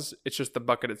cause. It's just the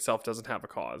bucket itself doesn't have a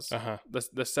cause. Uh-huh.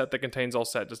 The set that contains all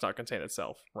set does not contain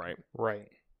itself, right? Right.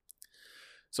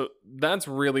 So that's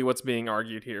really what's being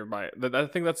argued here. I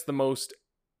think that's the most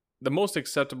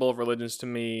acceptable of religions to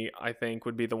me, I think,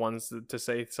 would be the ones to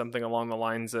say something along the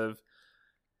lines of,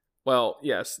 well,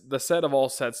 yes, the set of all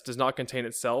sets does not contain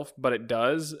itself, but it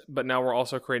does. But now we're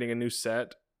also creating a new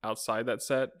set outside that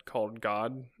set called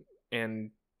God,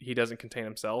 and he doesn't contain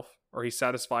himself, or he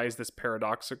satisfies this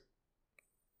paradox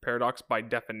by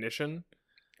definition.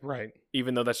 Right.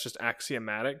 Even though that's just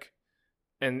axiomatic.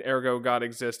 And ergo God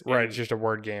exists. Right, it's just a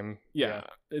word game. Yeah,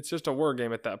 it's just a word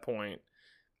game at that point.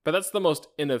 But that's the most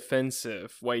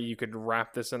inoffensive way you could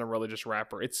wrap this in a religious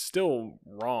wrapper. It's still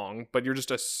wrong, but you're just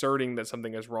asserting that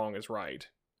something is wrong is right,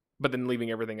 but then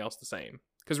leaving everything else the same.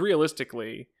 Because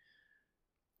realistically,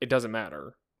 it doesn't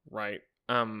matter, right?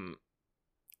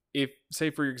 If, say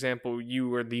for example, you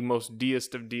were the most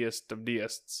deist of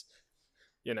deists,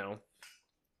 you know,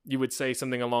 you would say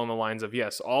something along the lines of,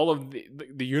 yes, all of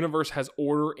the universe has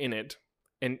order in it,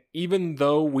 and even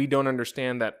though we don't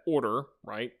understand that order,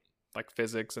 right, like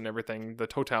physics and everything, the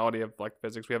totality of like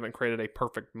physics, we haven't created a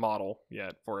perfect model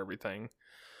yet for everything.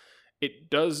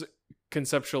 It does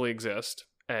conceptually exist,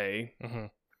 A,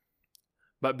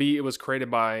 but B, it was created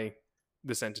by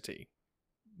this entity,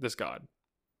 this God.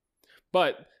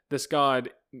 But this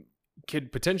God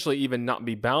could potentially even not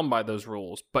be bound by those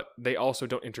rules, but they also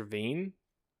don't intervene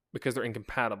because they're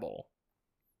incompatible.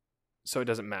 So it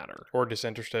doesn't matter. Or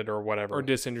disinterested or whatever.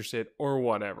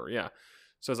 Yeah.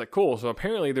 So it's like, cool. So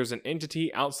apparently there's an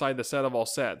entity outside the set of all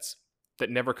sets that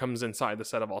never comes inside the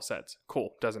set of all sets.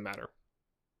 Cool. Doesn't matter.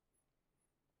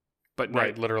 But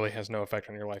right. Literally has no effect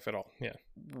on your life at all. Yeah.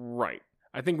 Right.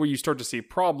 I think where you start to see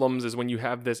problems is when you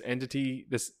have this entity,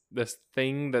 this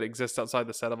thing that exists outside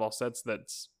the set of all sets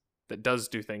that does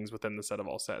do things within the set of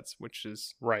all sets, which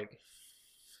is... Right.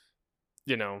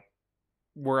 You know,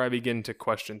 where I begin to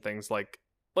question things like,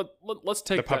 let's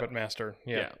take the puppet master.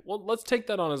 Yeah. Well, let's take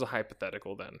that on as a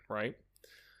hypothetical then, right?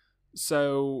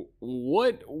 So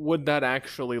what would that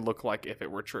actually look like if it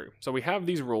were true? So we have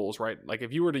these rules, right? Like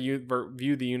if you were to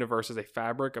view the universe as a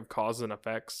fabric of causes and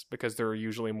effects, because there are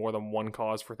usually more than one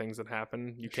cause for things that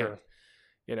happen, you can't,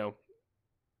 you know,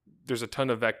 there's a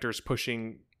ton of vectors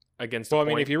pushing against. Well, I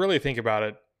mean, if you really think about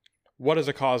it, what is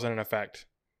a cause and an effect?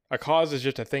 A cause is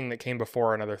just a thing that came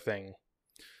before another thing.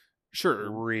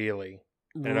 Sure. Really.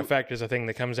 And an effect is a thing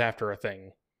that comes after a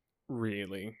thing.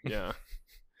 Really. Yeah.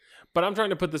 But I'm trying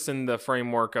to put this in the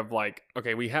framework of like,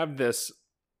 okay, we have this,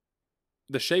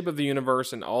 the shape of the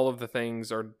universe and all of the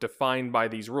things are defined by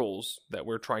these rules that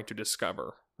we're trying to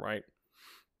discover, right?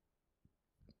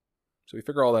 So we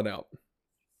figure all that out.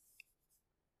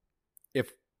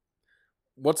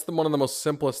 What's one of the most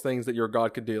simplest things that your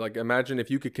God could do? Like imagine if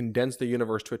you could condense the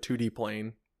universe to a 2D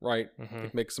plane, right?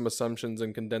 Like make some assumptions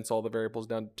and condense all the variables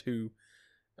down to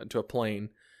a plane.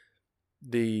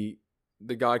 The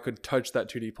God could touch that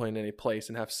 2D plane in any place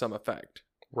and have some effect.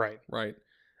 Right. Right.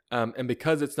 And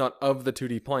because it's not of the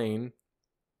 2D plane,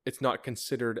 it's not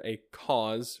considered a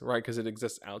cause, right? Because it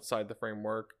exists outside the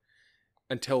framework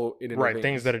until it intervenes. Right.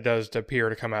 Things that it does to appear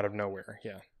to come out of nowhere.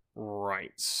 Yeah.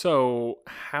 Right. So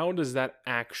how does that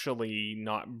actually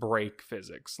not break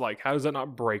physics? Like, how does that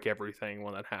not break everything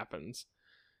when that happens?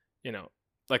 You know,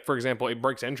 like, for example, it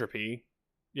breaks entropy.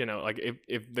 You know, like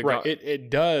if the right, it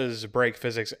does break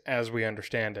physics as we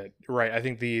understand it. Right. I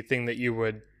think the thing that you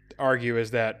would argue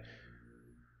is that,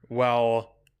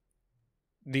 well,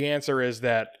 the answer is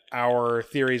that our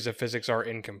theories of physics are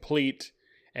incomplete,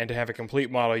 and to have a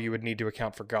complete model, you would need to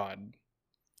account for God.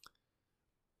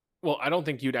 Well, I don't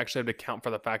think you'd actually have to account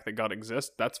for the fact that God exists.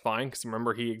 That's fine, because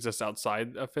remember, he exists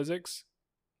outside of physics.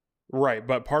 Right,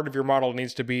 but part of your model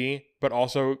needs to be, but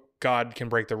also God can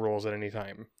break the rules at any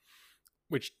time.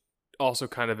 Which also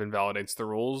kind of invalidates the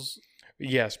rules.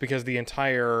 Yes, because the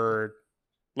entire,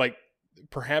 like,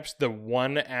 perhaps the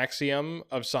one axiom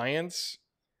of science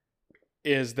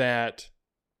is that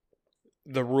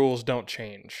the rules don't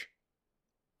change.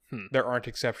 There aren't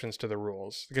exceptions to the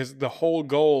rules, because the whole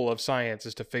goal of science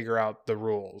is to figure out the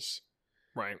rules,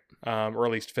 right? Or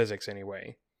at least physics,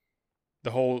 anyway.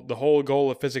 The whole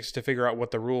goal of physics is to figure out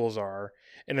what the rules are,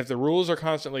 and if the rules are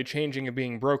constantly changing and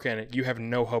being broken, you have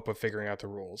no hope of figuring out the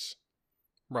rules.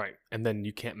 Right, and then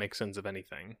you can't make sense of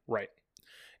anything. Right.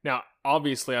 Now,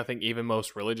 obviously, I think even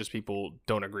most religious people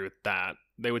don't agree with that.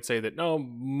 They would say that no,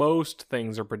 most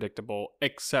things are predictable,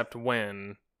 except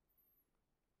when,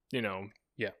 you know.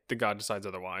 Yeah, the God decides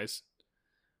otherwise.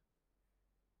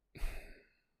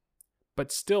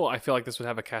 But still, I feel like this would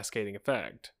have a cascading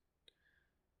effect.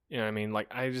 You know what I mean? Like,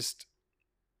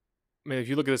 mean, if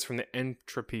you look at this from the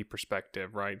entropy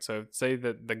perspective, right? So say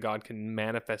that the God can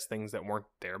manifest things that weren't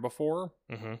there before.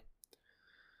 Mm-hmm.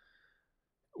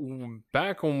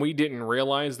 Back when we didn't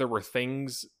realize there were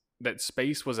things, that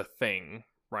space was a thing,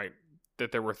 right?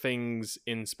 That there were things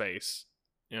in space.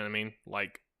 You know what I mean?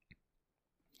 Like,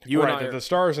 you and I that the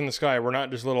stars in the sky were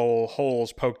not just little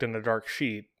holes poked in a dark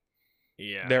sheet.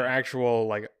 Yeah. They're actual,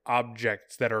 like,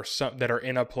 objects that are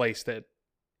in a place that,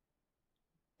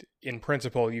 in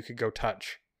principle, you could go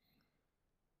touch.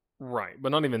 Right,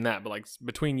 but not even that. But like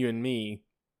between you and me,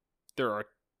 there are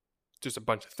just a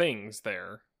bunch of things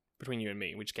there between you and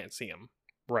me. We just can't see them.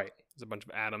 Right. There's a bunch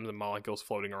of atoms and molecules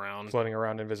floating around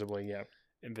invisibly. Yeah.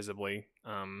 Invisibly.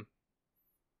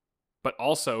 But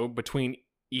also between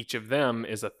each of them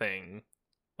is a thing.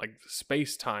 Like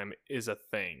space-time is a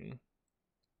thing.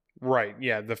 Right.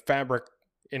 Yeah. The fabric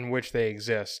in which they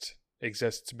exists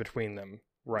between them.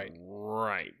 Right.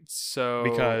 Right. So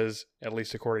because, at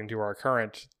least according to our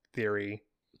current theory,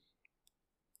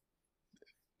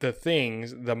 the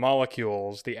things, the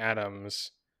molecules, the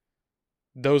atoms,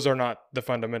 those are not the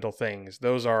fundamental things.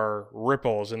 Those are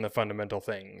ripples in the fundamental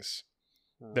things.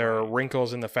 Right. They're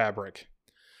wrinkles in the fabric.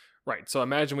 Right. So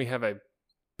imagine we have a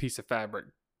piece of fabric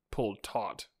pulled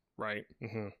taut, right?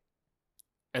 Mm-hmm.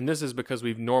 And this is because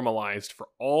we've normalized for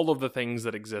all of the things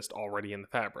that exist already in the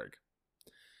fabric.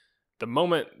 The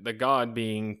moment the God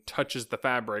being touches the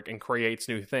fabric and creates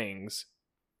new things,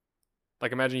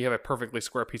 like imagine you have a perfectly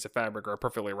square piece of fabric or a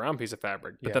perfectly round piece of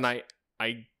fabric, but then I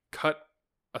cut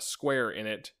a square in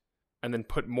it and then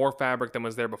put more fabric than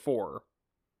was there before.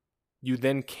 You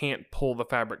then can't pull the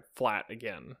fabric flat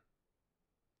again.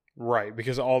 Right,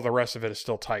 because all the rest of it is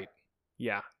still tight.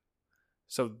 Yeah.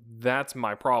 So that's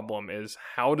my problem, is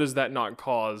how does that not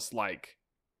cause, like...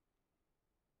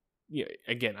 Yeah,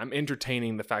 again, I'm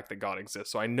entertaining the fact that God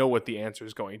exists, so I know what the answer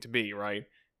is going to be, right?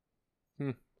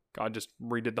 God just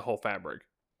redid the whole fabric.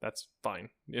 That's fine.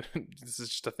 This is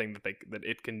just a thing that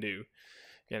it can do,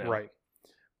 you know? Right.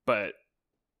 But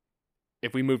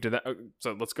if we move to that,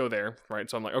 so let's go there, right?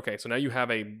 So I'm like, okay, so now you have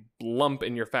a lump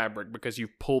in your fabric because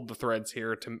you've pulled the threads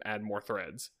here to add more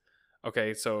threads.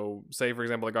 Okay, so say, for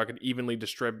example, that God could evenly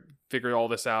figure all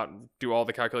this out, do all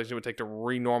the calculations it would take to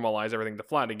renormalize everything to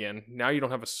flat again. Now you don't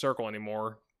have a circle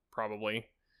anymore, probably.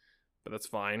 But that's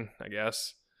fine, I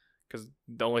guess. Because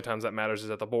the only times that matters is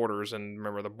at the borders, and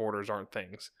remember, the borders aren't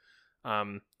things.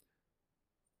 But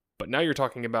now you're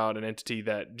talking about an entity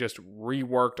that just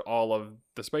reworked all of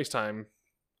the space-time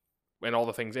and all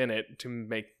the things in it to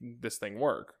make this thing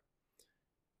work.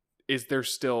 Is there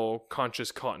still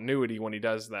conscious continuity when he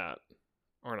does that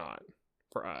or not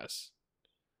for us?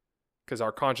 Because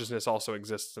our consciousness also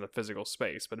exists in a physical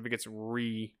space, but if it gets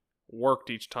reworked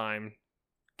each time,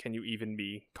 can you even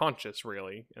be conscious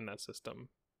really in that system?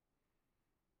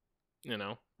 You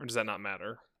know, or does that not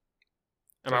matter?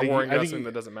 Am I worrying about something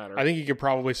that doesn't matter? I think you could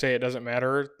probably say it doesn't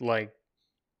matter. Like,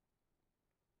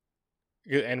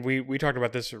 and we talked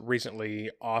about this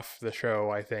recently off the show,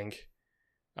 I think.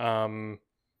 How,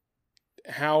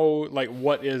 like,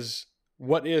 what is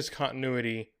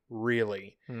continuity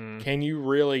really? Can you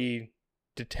really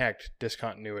detect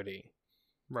discontinuity?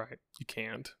 Right. You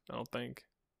can't, I don't think.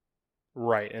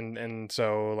 Right. And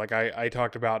so, like, I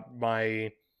talked about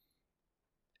my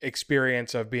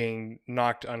experience of being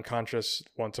knocked unconscious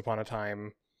once upon a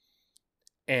time,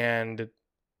 and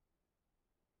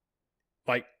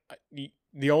like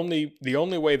the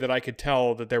only way that I could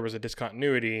tell that there was a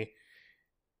discontinuity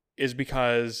is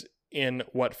because in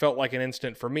what felt like an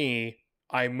instant for me,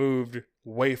 I moved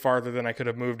way farther than I could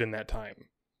have moved in that time.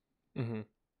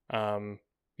 Mm-hmm.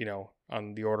 You know,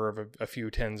 on the order of a few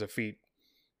tens of feet,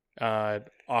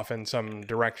 off in some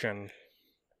direction.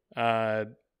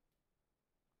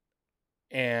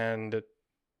 And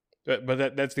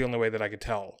but that's the only way that I could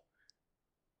tell.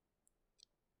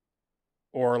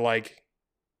 Or like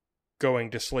going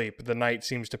to sleep, the night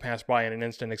seems to pass by in an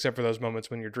instant, except for those moments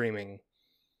when you're dreaming.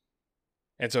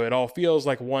 And so it all feels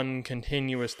like one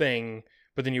continuous thing,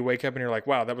 but then you wake up and you're like,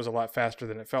 wow, that was a lot faster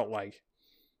than it felt like.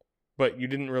 But you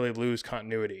didn't really lose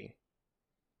continuity.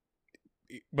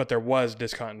 But there was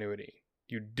discontinuity.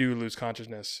 You do lose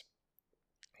consciousness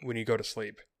when you go to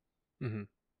sleep. Mm-hmm.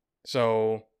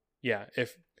 So, yeah,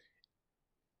 if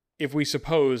we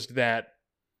supposed that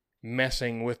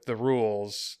messing with the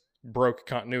rules broke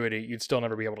continuity, you'd still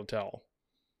never be able to tell.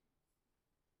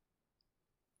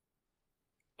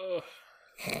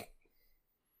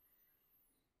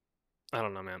 I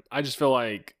don't know, man. I just feel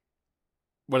like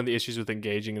one of the issues with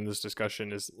engaging in this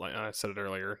discussion is, like I said it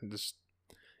earlier, just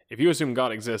if you assume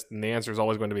God exists, then the answer is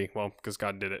always going to be, well, because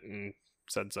God did it, and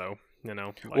said so, you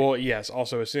know. Like, well, yes.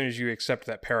 Also, as soon as you accept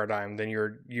that paradigm, then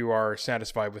you are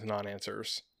satisfied with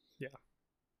non-answers. Yeah.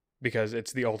 Because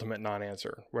it's the ultimate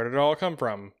non-answer. Where did it all come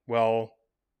from? Well,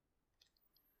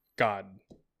 God.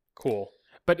 Cool.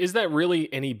 but is that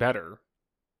really any better?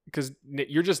 Because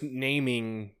you're just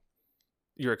naming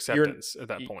your acceptance at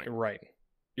that point. Right.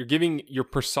 You're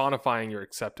personifying your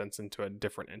acceptance into a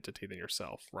different entity than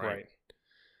yourself, right?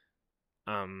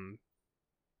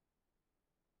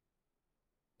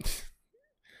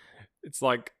 It's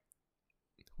like,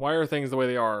 why are things the way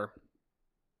they are?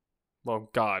 Well,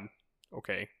 God.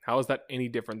 Okay. How is that any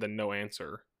different than no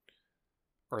answer?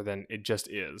 Or than it just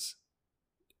is?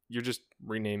 You're just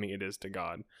renaming it is to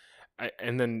God.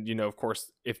 And then, you know, of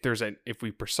course, if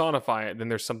we personify it, then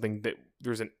there's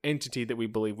an entity that we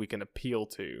believe we can appeal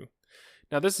to.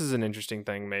 Now, this is an interesting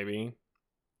thing, maybe.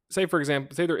 Say, for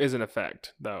example, there is an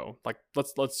effect, though. Like,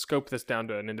 let's scope this down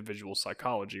to an individual's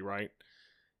psychology, right?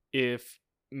 If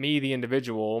me, the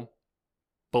individual,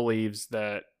 believes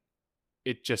that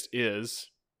it just is,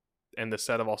 and the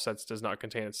set of all sets does not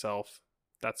contain itself,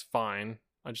 that's fine.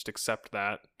 I just accept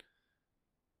that.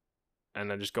 And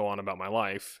then just go on about my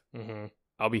life. Mm-hmm.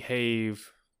 I'll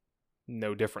behave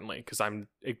no differently because I'm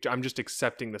just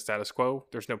accepting the status quo.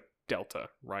 There's no delta,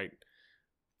 right?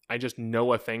 I just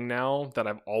know a thing now that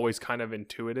I've always kind of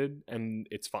intuited, and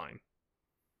it's fine.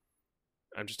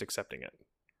 I'm just accepting it,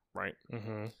 right?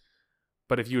 Mm-hmm.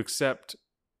 But if you accept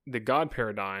the God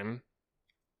paradigm,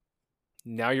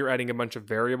 now you're adding a bunch of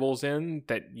variables in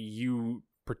that you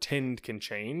pretend can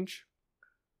change,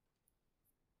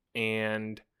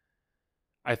 and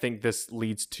I think this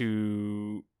leads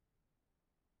to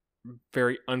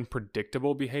very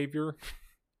unpredictable behavior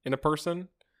in a person.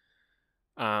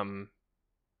 I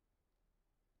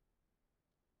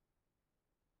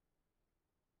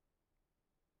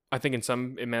think in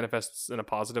some it manifests in a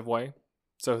positive way.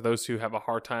 So those who have a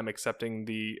hard time accepting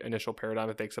the initial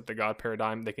paradigm, if they accept the God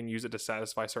paradigm, they can use it to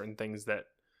satisfy certain things that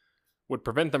would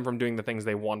prevent them from doing the things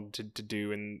they wanted to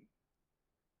do in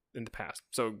the past.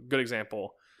 So good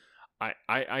example.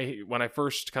 I when I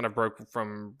first kind of broke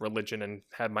from religion and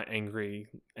had my angsty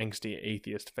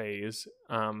atheist phase,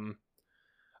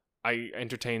 I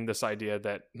entertained this idea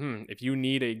that if you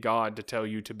need a God to tell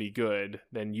you to be good,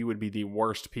 then you would be the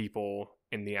worst people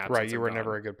in the absence. Right, you of were God.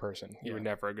 never a good person. You were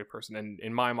never a good person, and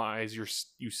in my eyes,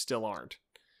 you still aren't.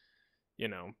 You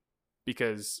know,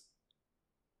 because,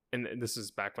 and this is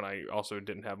back when I also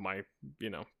didn't have my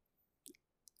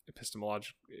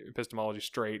epistemology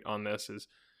straight on this. Is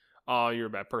oh, you're a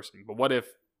bad person. But what if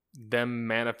them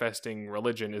manifesting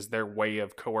religion is their way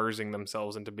of coercing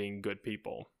themselves into being good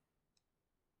people?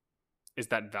 Is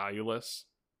that valueless?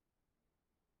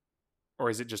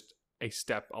 Or is it just a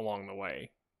step along the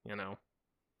way, you know?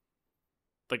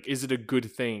 Like, is it a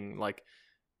good thing? Like,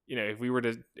 you know, if we were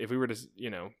to,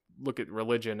 you know, look at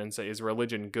religion and say, is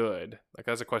religion good? Like,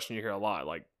 that's a question you hear a lot.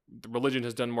 Like, religion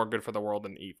has done more good for the world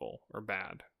than evil or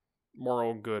bad.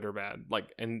 Moral good or bad.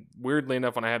 Like, and weirdly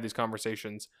enough, when I have these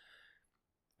conversations,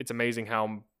 it's amazing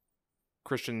how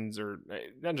Christians, or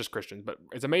not just Christians, but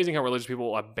it's amazing how religious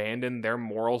people abandon their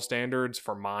moral standards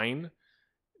for mine,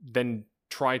 then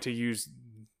try to use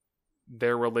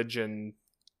their religion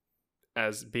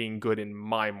as being good in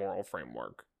my moral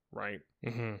framework, right?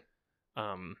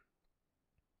 Mm-hmm.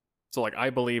 So like, I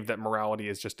believe that morality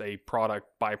is just a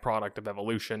byproduct of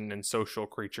evolution and social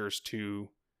creatures to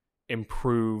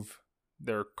improve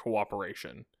their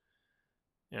cooperation.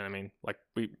 You know what I mean? Like,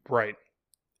 right.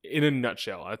 In a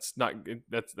nutshell, that's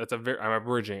a very, I'm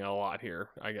abridging a lot here,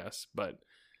 I guess, but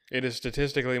it is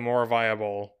statistically more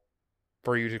viable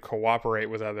for you to cooperate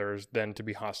with others than to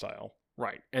be hostile.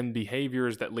 Right. And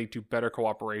behaviors that lead to better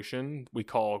cooperation we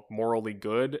call morally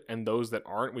good, and those that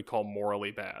aren't we call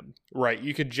morally bad. Right.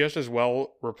 You could just as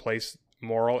well replace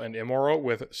moral and immoral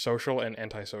with social and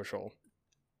antisocial.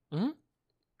 Mm-hmm.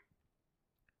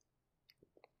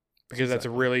 Because that's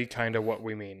really kind of what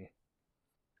we mean.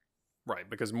 Right,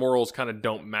 because morals kind of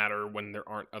don't matter when there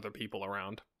aren't other people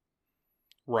around.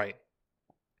 Right.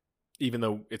 Even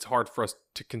though it's hard for us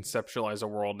to conceptualize a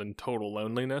world in total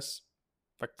loneliness,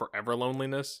 like forever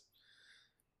loneliness.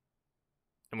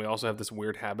 And we also have this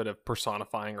weird habit of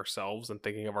personifying ourselves and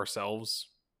thinking of ourselves,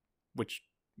 which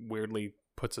weirdly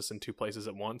puts us in two places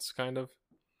at once, kind of.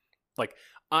 Like,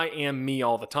 I am me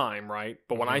all the time, right?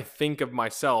 But when I think of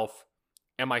myself,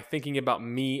 am I thinking about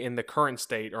me in the current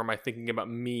state, or am I thinking about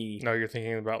me? No, you're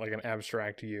thinking about like an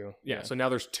abstract you. Yeah, so now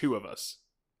there's two of us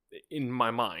in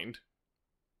my mind.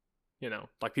 You know,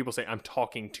 like people say, I'm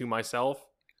talking to myself.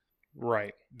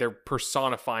 Right. They're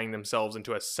personifying themselves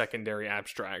into a secondary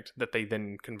abstract that they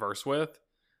then converse with.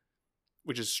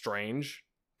 which is strange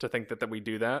to think that we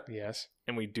do that. Yes.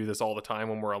 And we do this all the time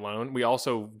when we're alone. We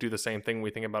also do the same thing when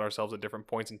we think about ourselves at different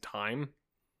points in time.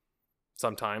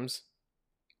 Sometimes.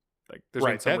 Like there's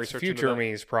been some research into future that.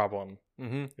 me's problem.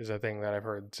 Mm-hmm. Is a thing that I've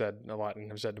heard said a lot and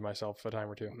have said to myself a time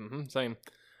or two. Mm-hmm. Same.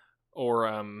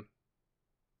 Or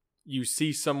you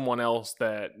see someone else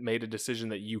that made a decision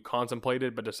that you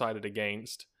contemplated but decided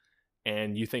against,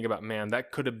 and you think about, man,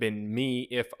 that could have been me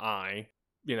if I,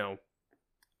 you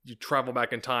travel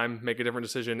back in time, make a different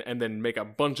decision, and then make a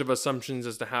bunch of assumptions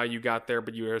as to how you got there,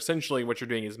 but you're essentially, what you're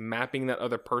doing is mapping that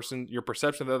other person, your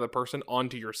perception of the other person,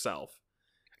 onto yourself.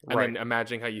 And then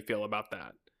imagining how you feel about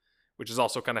that, which is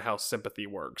also kind of how sympathy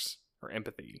works, or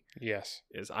empathy. Yes.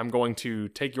 Is I'm going to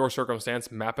take your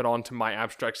circumstance, map it onto my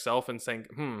abstract self, and think,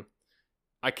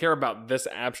 I care about this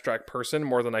abstract person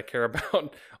more than I care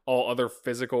about all other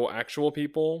physical, actual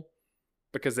people,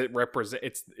 because it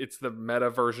represents, it's the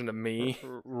meta version of me.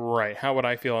 Right. How would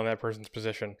I feel in that person's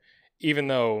position? Even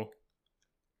though,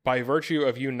 by virtue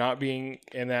of you not being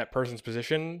in that person's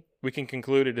position, we can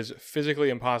conclude it is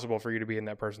physically impossible for you to be in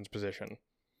that person's position.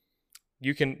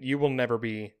 You will never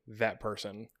be that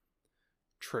person.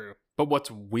 True. But what's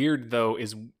weird though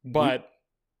is, the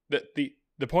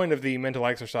point of the mental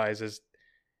exercise is,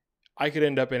 I could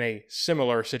end up in a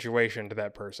similar situation to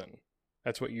that person.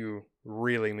 That's what you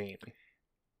really mean.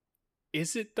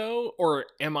 Is it though, or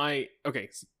am I? Okay,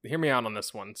 hear me out on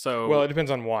this one. So, well, it depends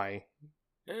on why.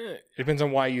 It depends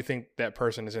on why you think that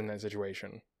person is in that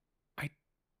situation.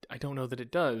 I don't know that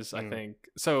it does. I think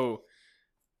so.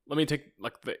 Let me take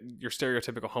like your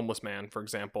stereotypical homeless man, for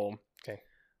example. Okay.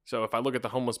 So if I look at the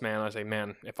homeless man, I say,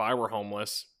 man, if I were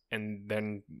homeless, and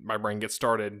then my brain gets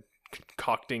started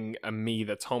concocting a me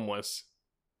that's homeless,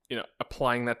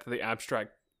 applying that to the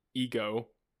abstract ego,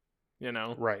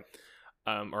 right,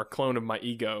 or a clone of my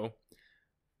ego.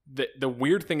 The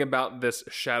weird thing about this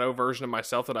shadow version of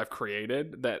myself that I've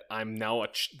created, that I'm now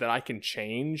that I can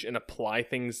change and apply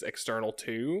things external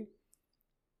to,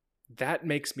 that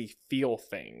makes me feel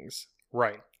things.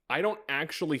 Right. I don't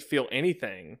actually feel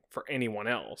anything for anyone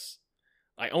else.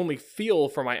 I only feel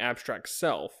for my abstract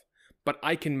self, but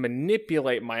I can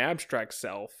manipulate my abstract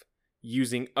self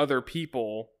using other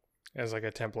people as like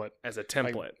a template.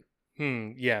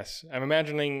 Yes. I'm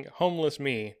imagining homeless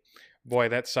me. Boy,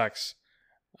 that sucks.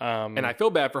 And I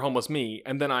feel bad for homeless me,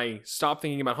 and then I stop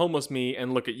thinking about homeless me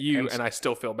and look at you, and I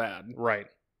still feel bad. Right.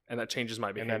 And that changes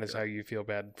my behavior. And that is how you feel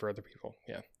bad for other people.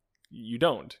 Yeah. You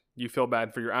don't. You feel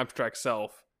bad for your abstract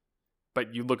self,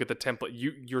 but you look at the template.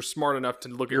 You're smart enough to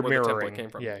look at where the template came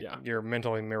from. Yeah. You're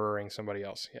mentally mirroring somebody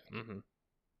else. Yeah. Mm-hmm.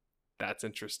 That's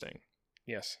interesting.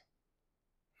 Yes.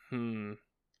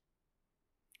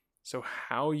 So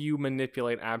how you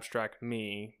manipulate abstract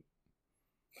me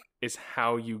is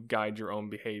how you guide your own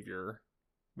behavior,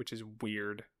 which is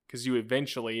weird. Because you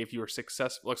eventually, if you are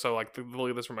successful, so like look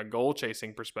at this from a goal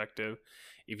chasing perspective,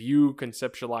 if you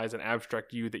conceptualize an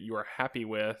abstract you that you are happy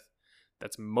with,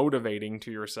 that's motivating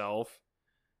to yourself,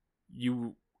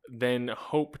 you then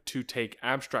hope to take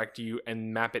abstract you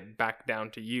and map it back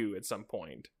down to you at some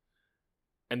point.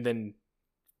 And then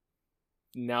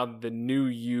now the new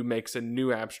you makes a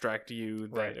new abstract you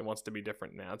that it wants to be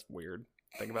different. Now it's weird.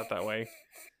 Think about it that way.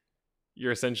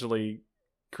 You're essentially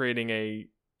creating a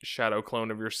shadow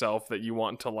clone of yourself that you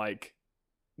want to like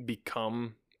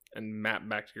become and map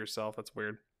back to yourself. That's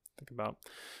weird to think about.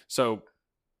 So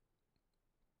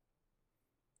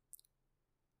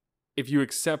if you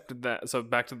accept that, so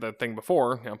back to the thing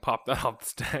before, pop that off the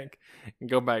stack and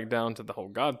go back down to the whole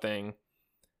God thing.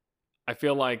 I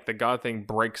feel like the God thing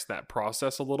breaks that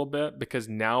process a little bit, because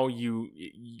now you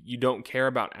don't care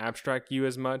about abstract you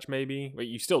as much, maybe. But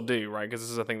you still do, right? Because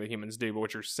this is a thing that humans do. But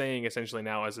what you're saying essentially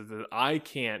now is that I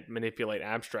can't manipulate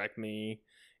abstract me.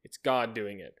 It's God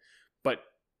doing it. But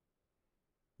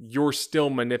you're still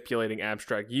manipulating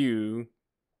abstract you,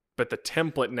 but the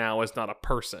template now is not a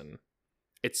person.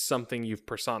 It's something you've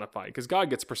personified. Because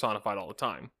God gets personified all the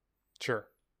time. Sure.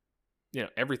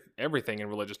 Everything in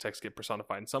religious texts get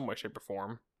personified in some way, shape, or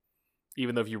form.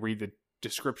 Even though if you read the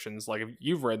descriptions, like if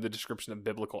you've read the description of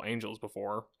biblical angels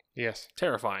before. Yes.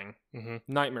 Terrifying. Mm-hmm.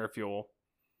 Nightmare fuel.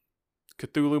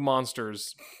 Cthulhu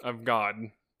monsters of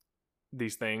God.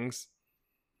 These things.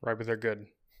 Right, but they're good.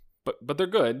 But they're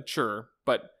good, sure.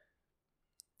 But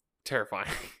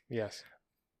terrifying. Yes.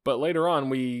 But later on,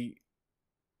 we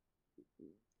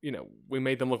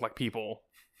made them look like people.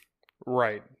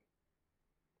 Right.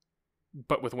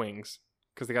 But with wings,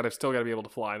 because they still got to be able to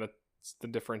fly. That's the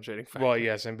differentiating factor. Well,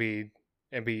 yes, and be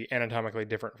anatomically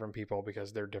different from people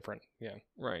because they're different. Yeah,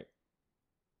 right.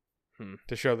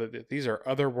 To show that these are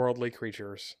otherworldly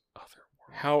creatures.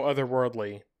 How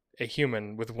otherworldly a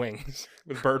human with wings,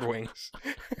 with bird wings.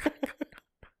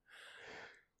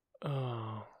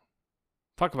 Oh,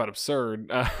 talk about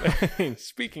absurd.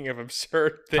 Speaking of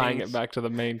absurd things, tying it back to the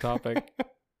main topic.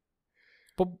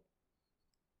 But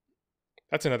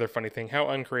that's another funny thing. How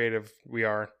uncreative we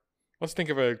are. Let's think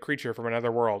of a creature from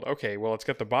another world. Okay, well, it's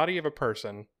got the body of a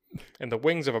person and the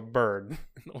wings of a bird.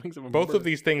 Both of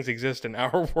these things exist in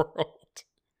our world.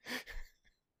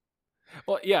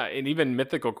 Well, yeah, and even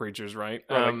mythical creatures, right?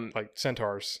 Like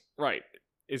centaurs. Right.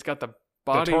 It's got the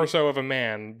body, the torso of a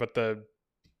man, but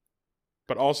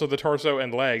also the torso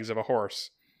and legs of a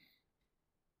horse.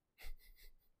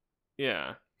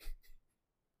 Yeah.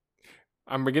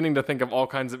 I'm beginning to think of all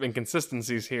kinds of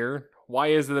inconsistencies here. Why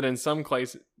is it that in some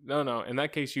cases... No, in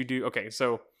that case you do... Okay,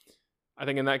 so I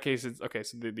think in that case it's... Okay,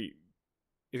 so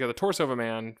he's got the torso of a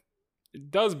man.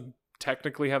 It does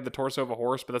technically have the torso of a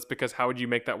horse, but that's because how would you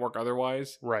make that work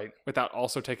otherwise? Right. Without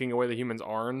also taking away the human's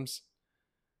arms?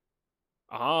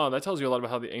 Ah, that tells you a lot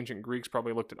about how the ancient Greeks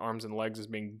probably looked at arms and legs as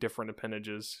being different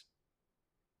appendages.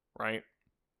 Right?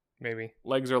 Maybe.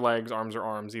 Legs are legs, arms are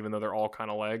arms, even though they're all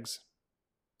kind of legs.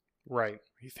 Right.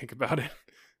 You think about it.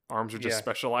 Arms are just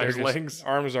specialized legs.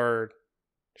 Arms are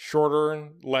shorter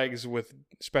legs with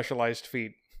specialized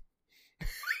feet.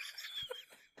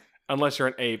 Unless you're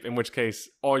an ape, in which case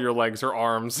all your legs are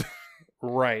arms.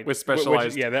 Right. With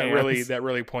specialized that hands.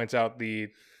 really points out the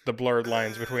blurred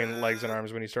lines between legs and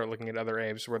arms when you start looking at other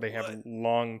apes where they have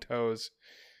long toes.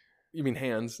 You mean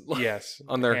hands? Yes.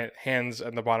 On their hands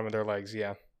at the bottom of their legs,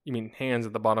 yeah. You mean hands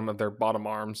at the bottom of their bottom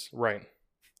arms. Right.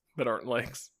 That aren't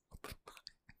legs.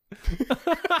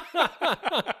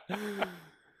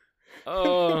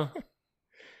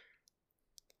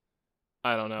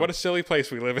 I don't know. What a silly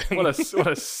place we live in. What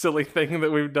a silly thing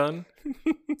that we've done.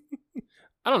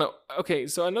 I don't know. Okay,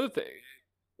 so another thing.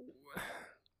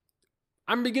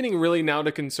 I'm beginning really now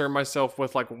to concern myself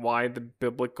with like why the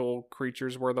biblical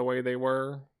creatures were the way they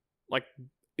were. Like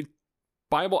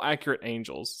Bible accurate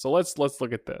angels. So let's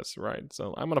look at this, right?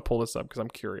 So I'm going to pull this up because I'm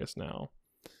curious now.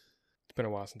 It's been a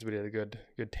while since we did a good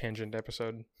tangent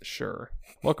episode. Sure.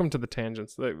 Welcome to the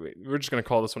tangents. We're just going to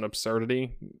call this one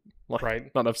absurdity.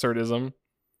 Right. Not absurdism.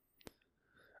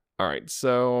 All right.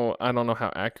 So I don't know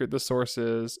how accurate the source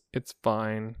is. It's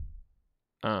fine.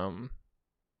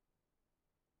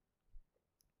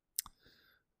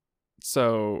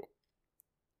 So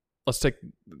let's take,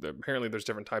 apparently there's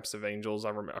different types of angels.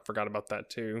 I forgot about that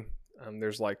too.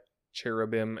 There's like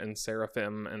cherubim and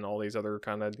seraphim and all these other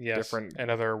kind of different, and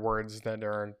other words that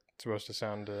are supposed to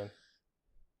sound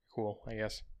cool, I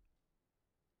guess.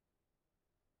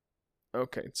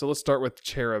 Okay, so let's start with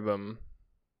cherubim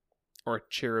or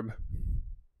cherub.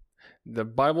 The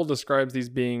Bible describes these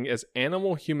being as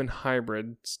animal-human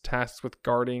hybrids tasked with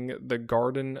guarding the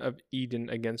Garden of Eden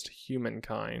against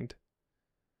humankind.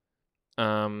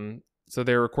 So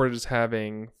they're recorded as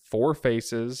having 4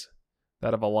 faces,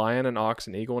 that of a lion, an ox,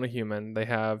 an eagle, and a human. They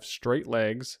have straight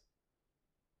legs.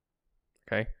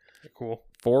 Okay. Cool.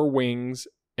 4 wings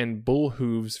and bull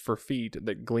hooves for feet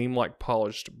that gleam like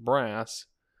polished brass.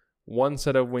 1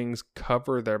 set of wings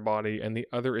cover their body, and the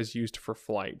other is used for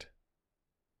flight.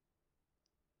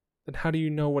 Then how do you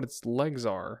know what its legs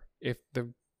are if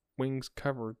the wings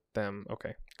cover them?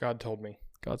 Okay. God told me.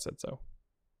 God said so.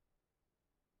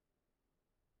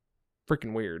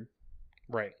 Freaking weird.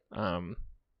 Right.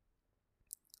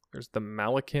 There's the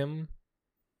Malachim.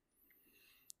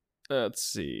 Let's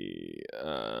see.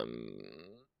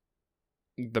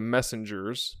 The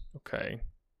messengers. Okay.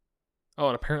 Oh,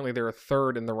 and apparently they're a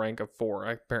third in the rank of 4.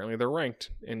 Apparently they're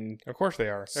ranked in. Of course they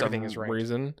are. Everything is ranked.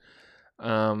 Reason.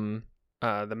 The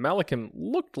Malachim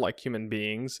looked like human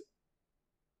beings.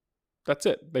 That's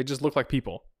it. They just look like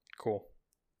people. Cool.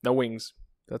 No wings.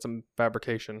 That's some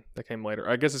fabrication that came later.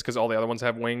 I guess it's because all the other ones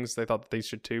have wings. They thought that these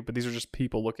should too, but these are just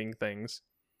people-looking things.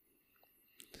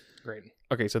 Great.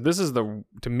 Okay, so this is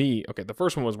to me, okay, the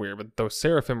first one was weird, but those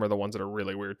seraphim are the ones that are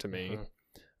really weird to me.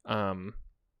 Mm-hmm.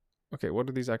 Okay, what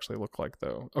do these actually look like,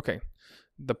 though? Okay,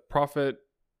 the prophet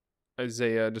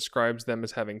Isaiah describes them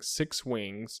as having 6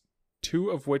 wings, 2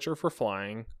 of which are for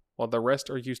flying, while the rest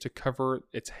are used to cover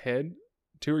its head.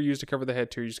 2 are used to cover the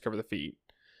head, 2 are used to cover the feet.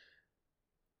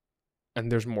 And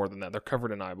there's more than that. They're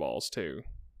covered in eyeballs, too.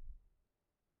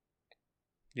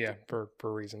 Yeah, for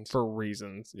reasons. For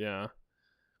reasons, yeah.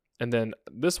 And then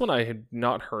this one I had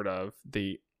not heard of,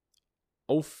 the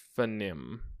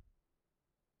Ophanim,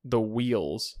 the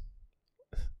wheels.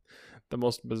 The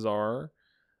most bizarre.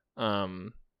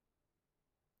 The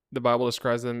Bible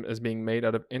describes them as being made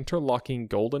out of interlocking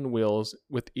golden wheels,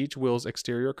 with each wheel's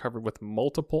exterior covered with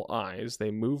multiple eyes.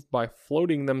 They move by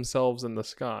floating themselves in the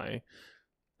sky.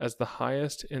 as the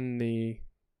highest in the.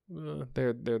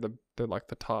 They're like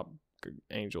the top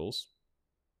angels.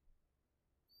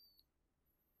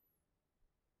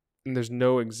 And there's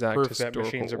no exact Proof historical that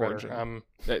machines are origin.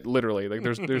 better. Literally, like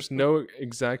there's no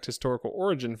exact historical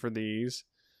origin for these.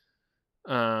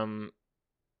 Oh,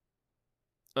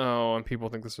 and people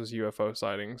think this was UFO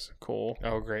sightings. Cool.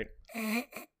 Oh, great.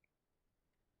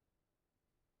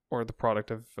 Or the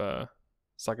product of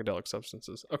psychedelic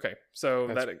substances. Okay, so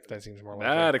that seems more likely.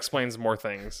 That explains more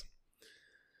things.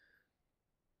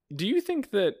 Do you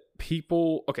think that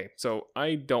people... Okay, so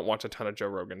I don't watch a ton of Joe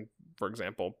Rogan, for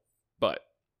example, but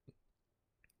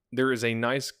there is a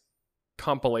nice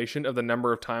compilation of the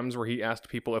number of times where he asked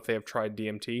people if they have tried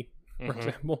DMT, for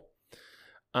example.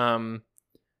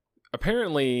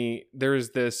 Apparently,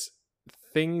 there's this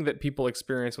thing that people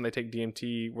experience when they take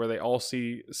DMT where they all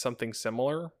see something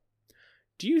similar.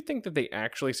 Do you think that they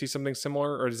actually see something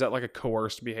similar, or is that like a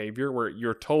coerced behavior where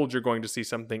you're told you're going to see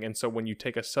something, and so when you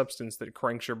take a substance that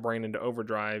cranks your brain into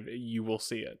overdrive, you will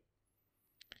see it?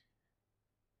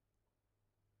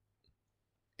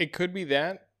 It could be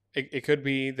that. It could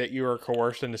be that you are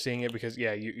coerced into seeing it because,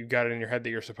 yeah, you got it in your head that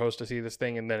you're supposed to see this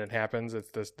thing, and then it happens. It's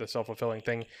the self-fulfilling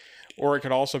thing. Or it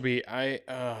could also be,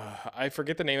 I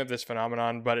forget the name of this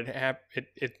phenomenon, but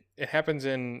it happens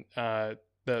in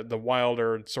the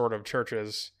wilder sort of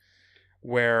churches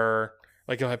where,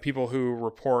 like, you'll have people who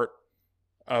report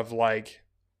of, like,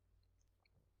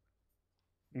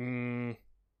 they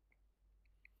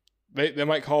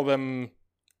might call them...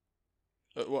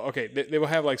 okay, they will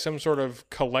have like some sort of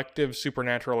collective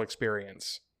supernatural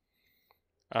experience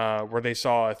where they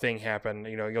saw a thing happen.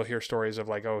 You know, you'll hear stories of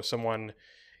like, oh, someone,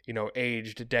 you know,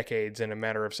 aged decades in a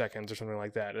matter of seconds or something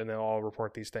like that, and they'll all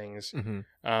report these things. And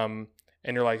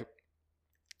you're like,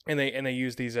 and they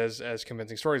use these as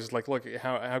convincing stories. It's like, look,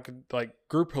 how could, like,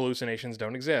 group hallucinations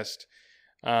don't exist,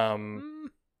 and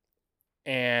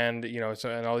you know, so,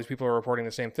 and all these people are reporting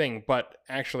the same thing, but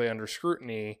actually under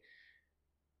scrutiny,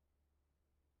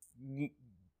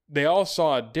 they all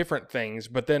saw different things,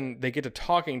 but then they get to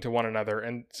talking to one another,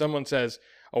 and someone says,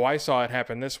 oh, I saw it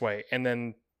happen this way, and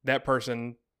then that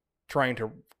person trying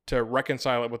to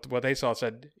reconcile it with what they saw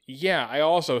said, yeah, I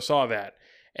also saw that,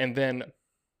 and then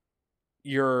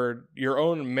your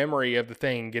own memory of the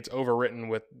thing gets overwritten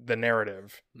with the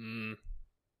narrative.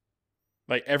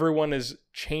 Like, everyone is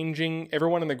changing,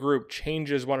 everyone in the group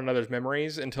changes one another's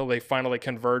memories until they finally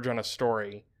converge on a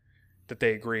story that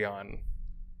they agree on.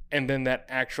 And then that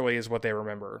actually is what they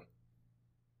remember,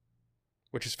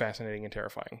 which is fascinating and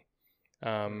terrifying.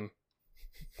 I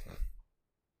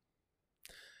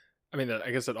mean,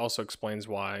 I guess it also explains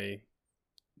why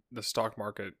the stock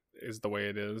market is the way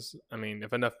it is. I mean,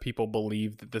 if enough people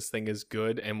believe that this thing is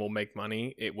good and will make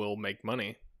money, it will make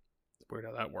money. It's weird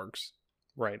how that works.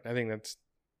 Right. I think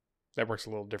that works a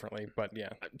little differently, but yeah.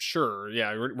 Sure.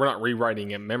 Yeah, we're not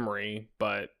rewriting a memory,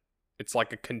 but it's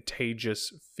like a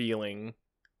contagious feeling.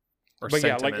 But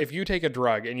sentiment. Yeah, like if you take a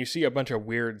drug and you see a bunch of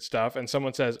weird stuff and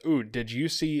someone says, ooh, did you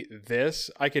see this?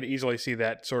 I could easily see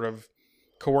that sort of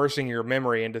coercing your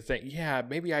memory into thinking, yeah,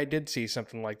 maybe I did see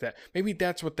something like that. Maybe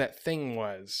that's what that thing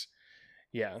was.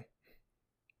 Yeah.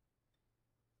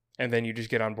 And then you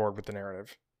just get on board with the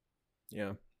narrative.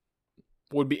 Yeah.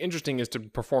 What would be interesting is to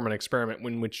perform an experiment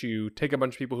in which you take a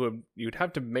bunch of people you'd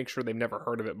have to make sure they've never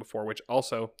heard of it before, which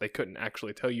also they couldn't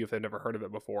actually tell you if they've never heard of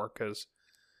it before, because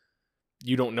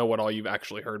you don't know what all you've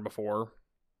actually heard before.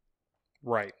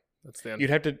 Right. That's the end.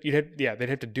 They'd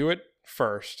have to do it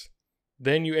first.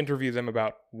 Then you interview them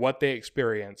about what they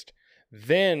experienced.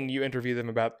 Then you interview them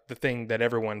about the thing that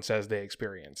everyone says they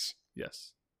experience.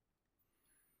 Yes.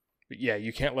 But yeah,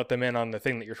 you can't let them in on the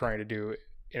thing that you're trying to do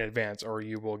in advance, or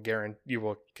you will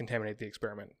contaminate the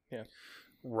experiment. Yeah.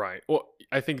 Right. Well,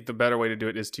 I think the better way to do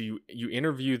it is to you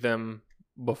interview them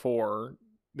before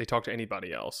they talk to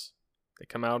anybody else. They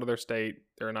come out of their state,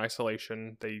 they're in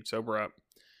isolation, they sober up.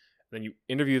 Then you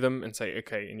interview them and say,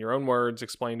 okay, in your own words,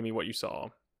 explain to me what you saw,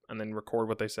 and then record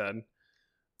what they said.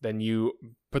 Then you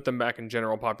put them back in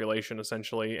general population,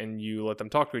 essentially, and you let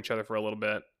them talk to each other for a little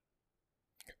bit.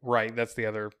 Right, that's the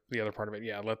other part of it.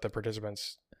 Yeah, let the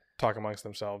participants talk amongst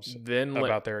themselves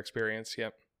about their experience.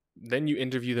 Yep. Then you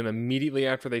interview them immediately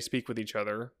after they speak with each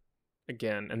other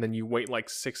again, and then you wait like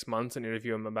 6 months and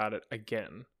interview them about it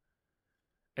again.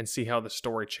 And see how the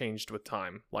story changed with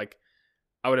time. Like,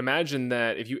 I would imagine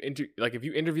that if you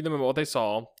interview them about what they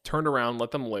saw, turned around,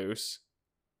 let them loose,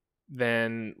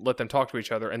 then let them talk to each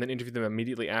other, and then interview them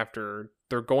immediately after,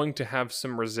 they're going to have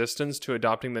some resistance to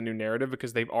adopting the new narrative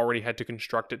because they've already had to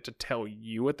construct it to tell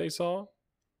you what they saw,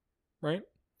 right?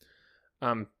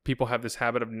 People have this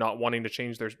habit of not wanting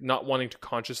to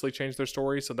consciously change their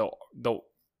story, so they'll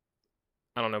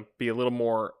I don't know, be a little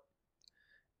more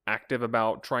active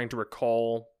about trying to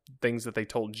recall things that they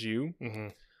told you.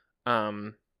 Mm-hmm.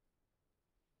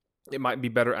 It might be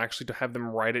better actually to have them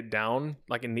write it down,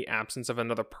 like in the absence of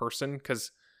another person,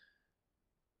 because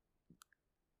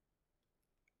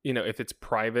if it's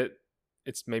private,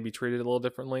 it's maybe treated a little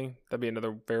differently. That'd be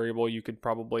another variable you could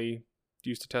probably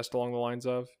use to test along the lines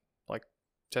of, like,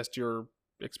 test your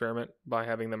experiment by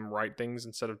having them write things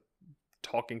instead of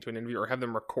talking to an interviewer, or have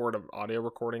them record an audio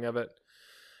recording of it.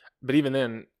 But even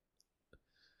then,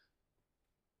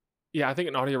 yeah, I think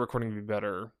an audio recording would be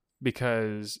better,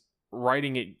 because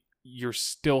writing it, you're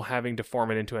still having to form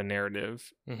it into a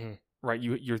narrative, mm-hmm. right?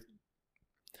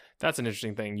 That's an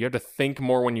interesting thing. You have to think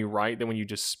more when you write than when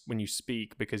you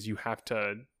speak, because you're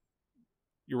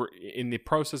in the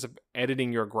process of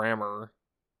editing your grammar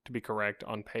to be correct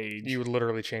on page. You would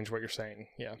literally change what you're saying.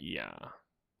 Yeah. Yeah.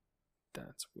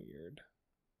 That's weird.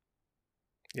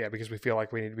 Yeah, because we feel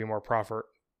like we need to be more proper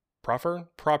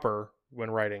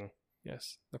when writing.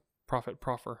 Yes. The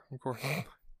proffer, of course.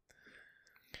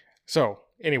 So,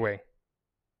 anyway,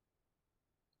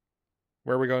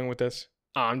 where are we going with this?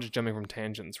 I'm just jumping from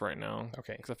tangents right now.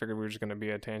 Okay. Because I figured we were just going to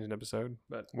be a tangent episode.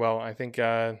 But well, I think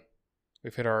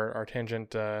we've hit our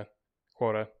tangent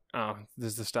quota. Oh,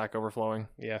 this is the stack overflowing?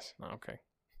 Yes. Oh, okay.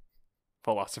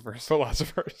 Philosophers.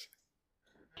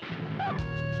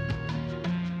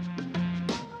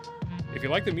 If you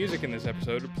like the music in this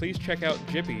episode, please check out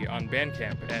Jippy on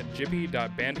Bandcamp at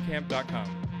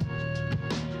jippy.bandcamp.com.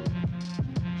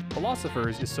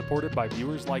 Philosophers is supported by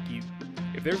viewers like you.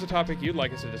 If there's a topic you'd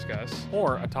like us to discuss,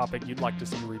 or a topic you'd like to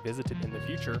see revisited in the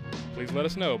future, please let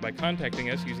us know by contacting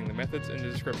us using the methods in the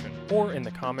description, or in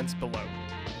the comments below.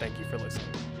 Thank you for listening.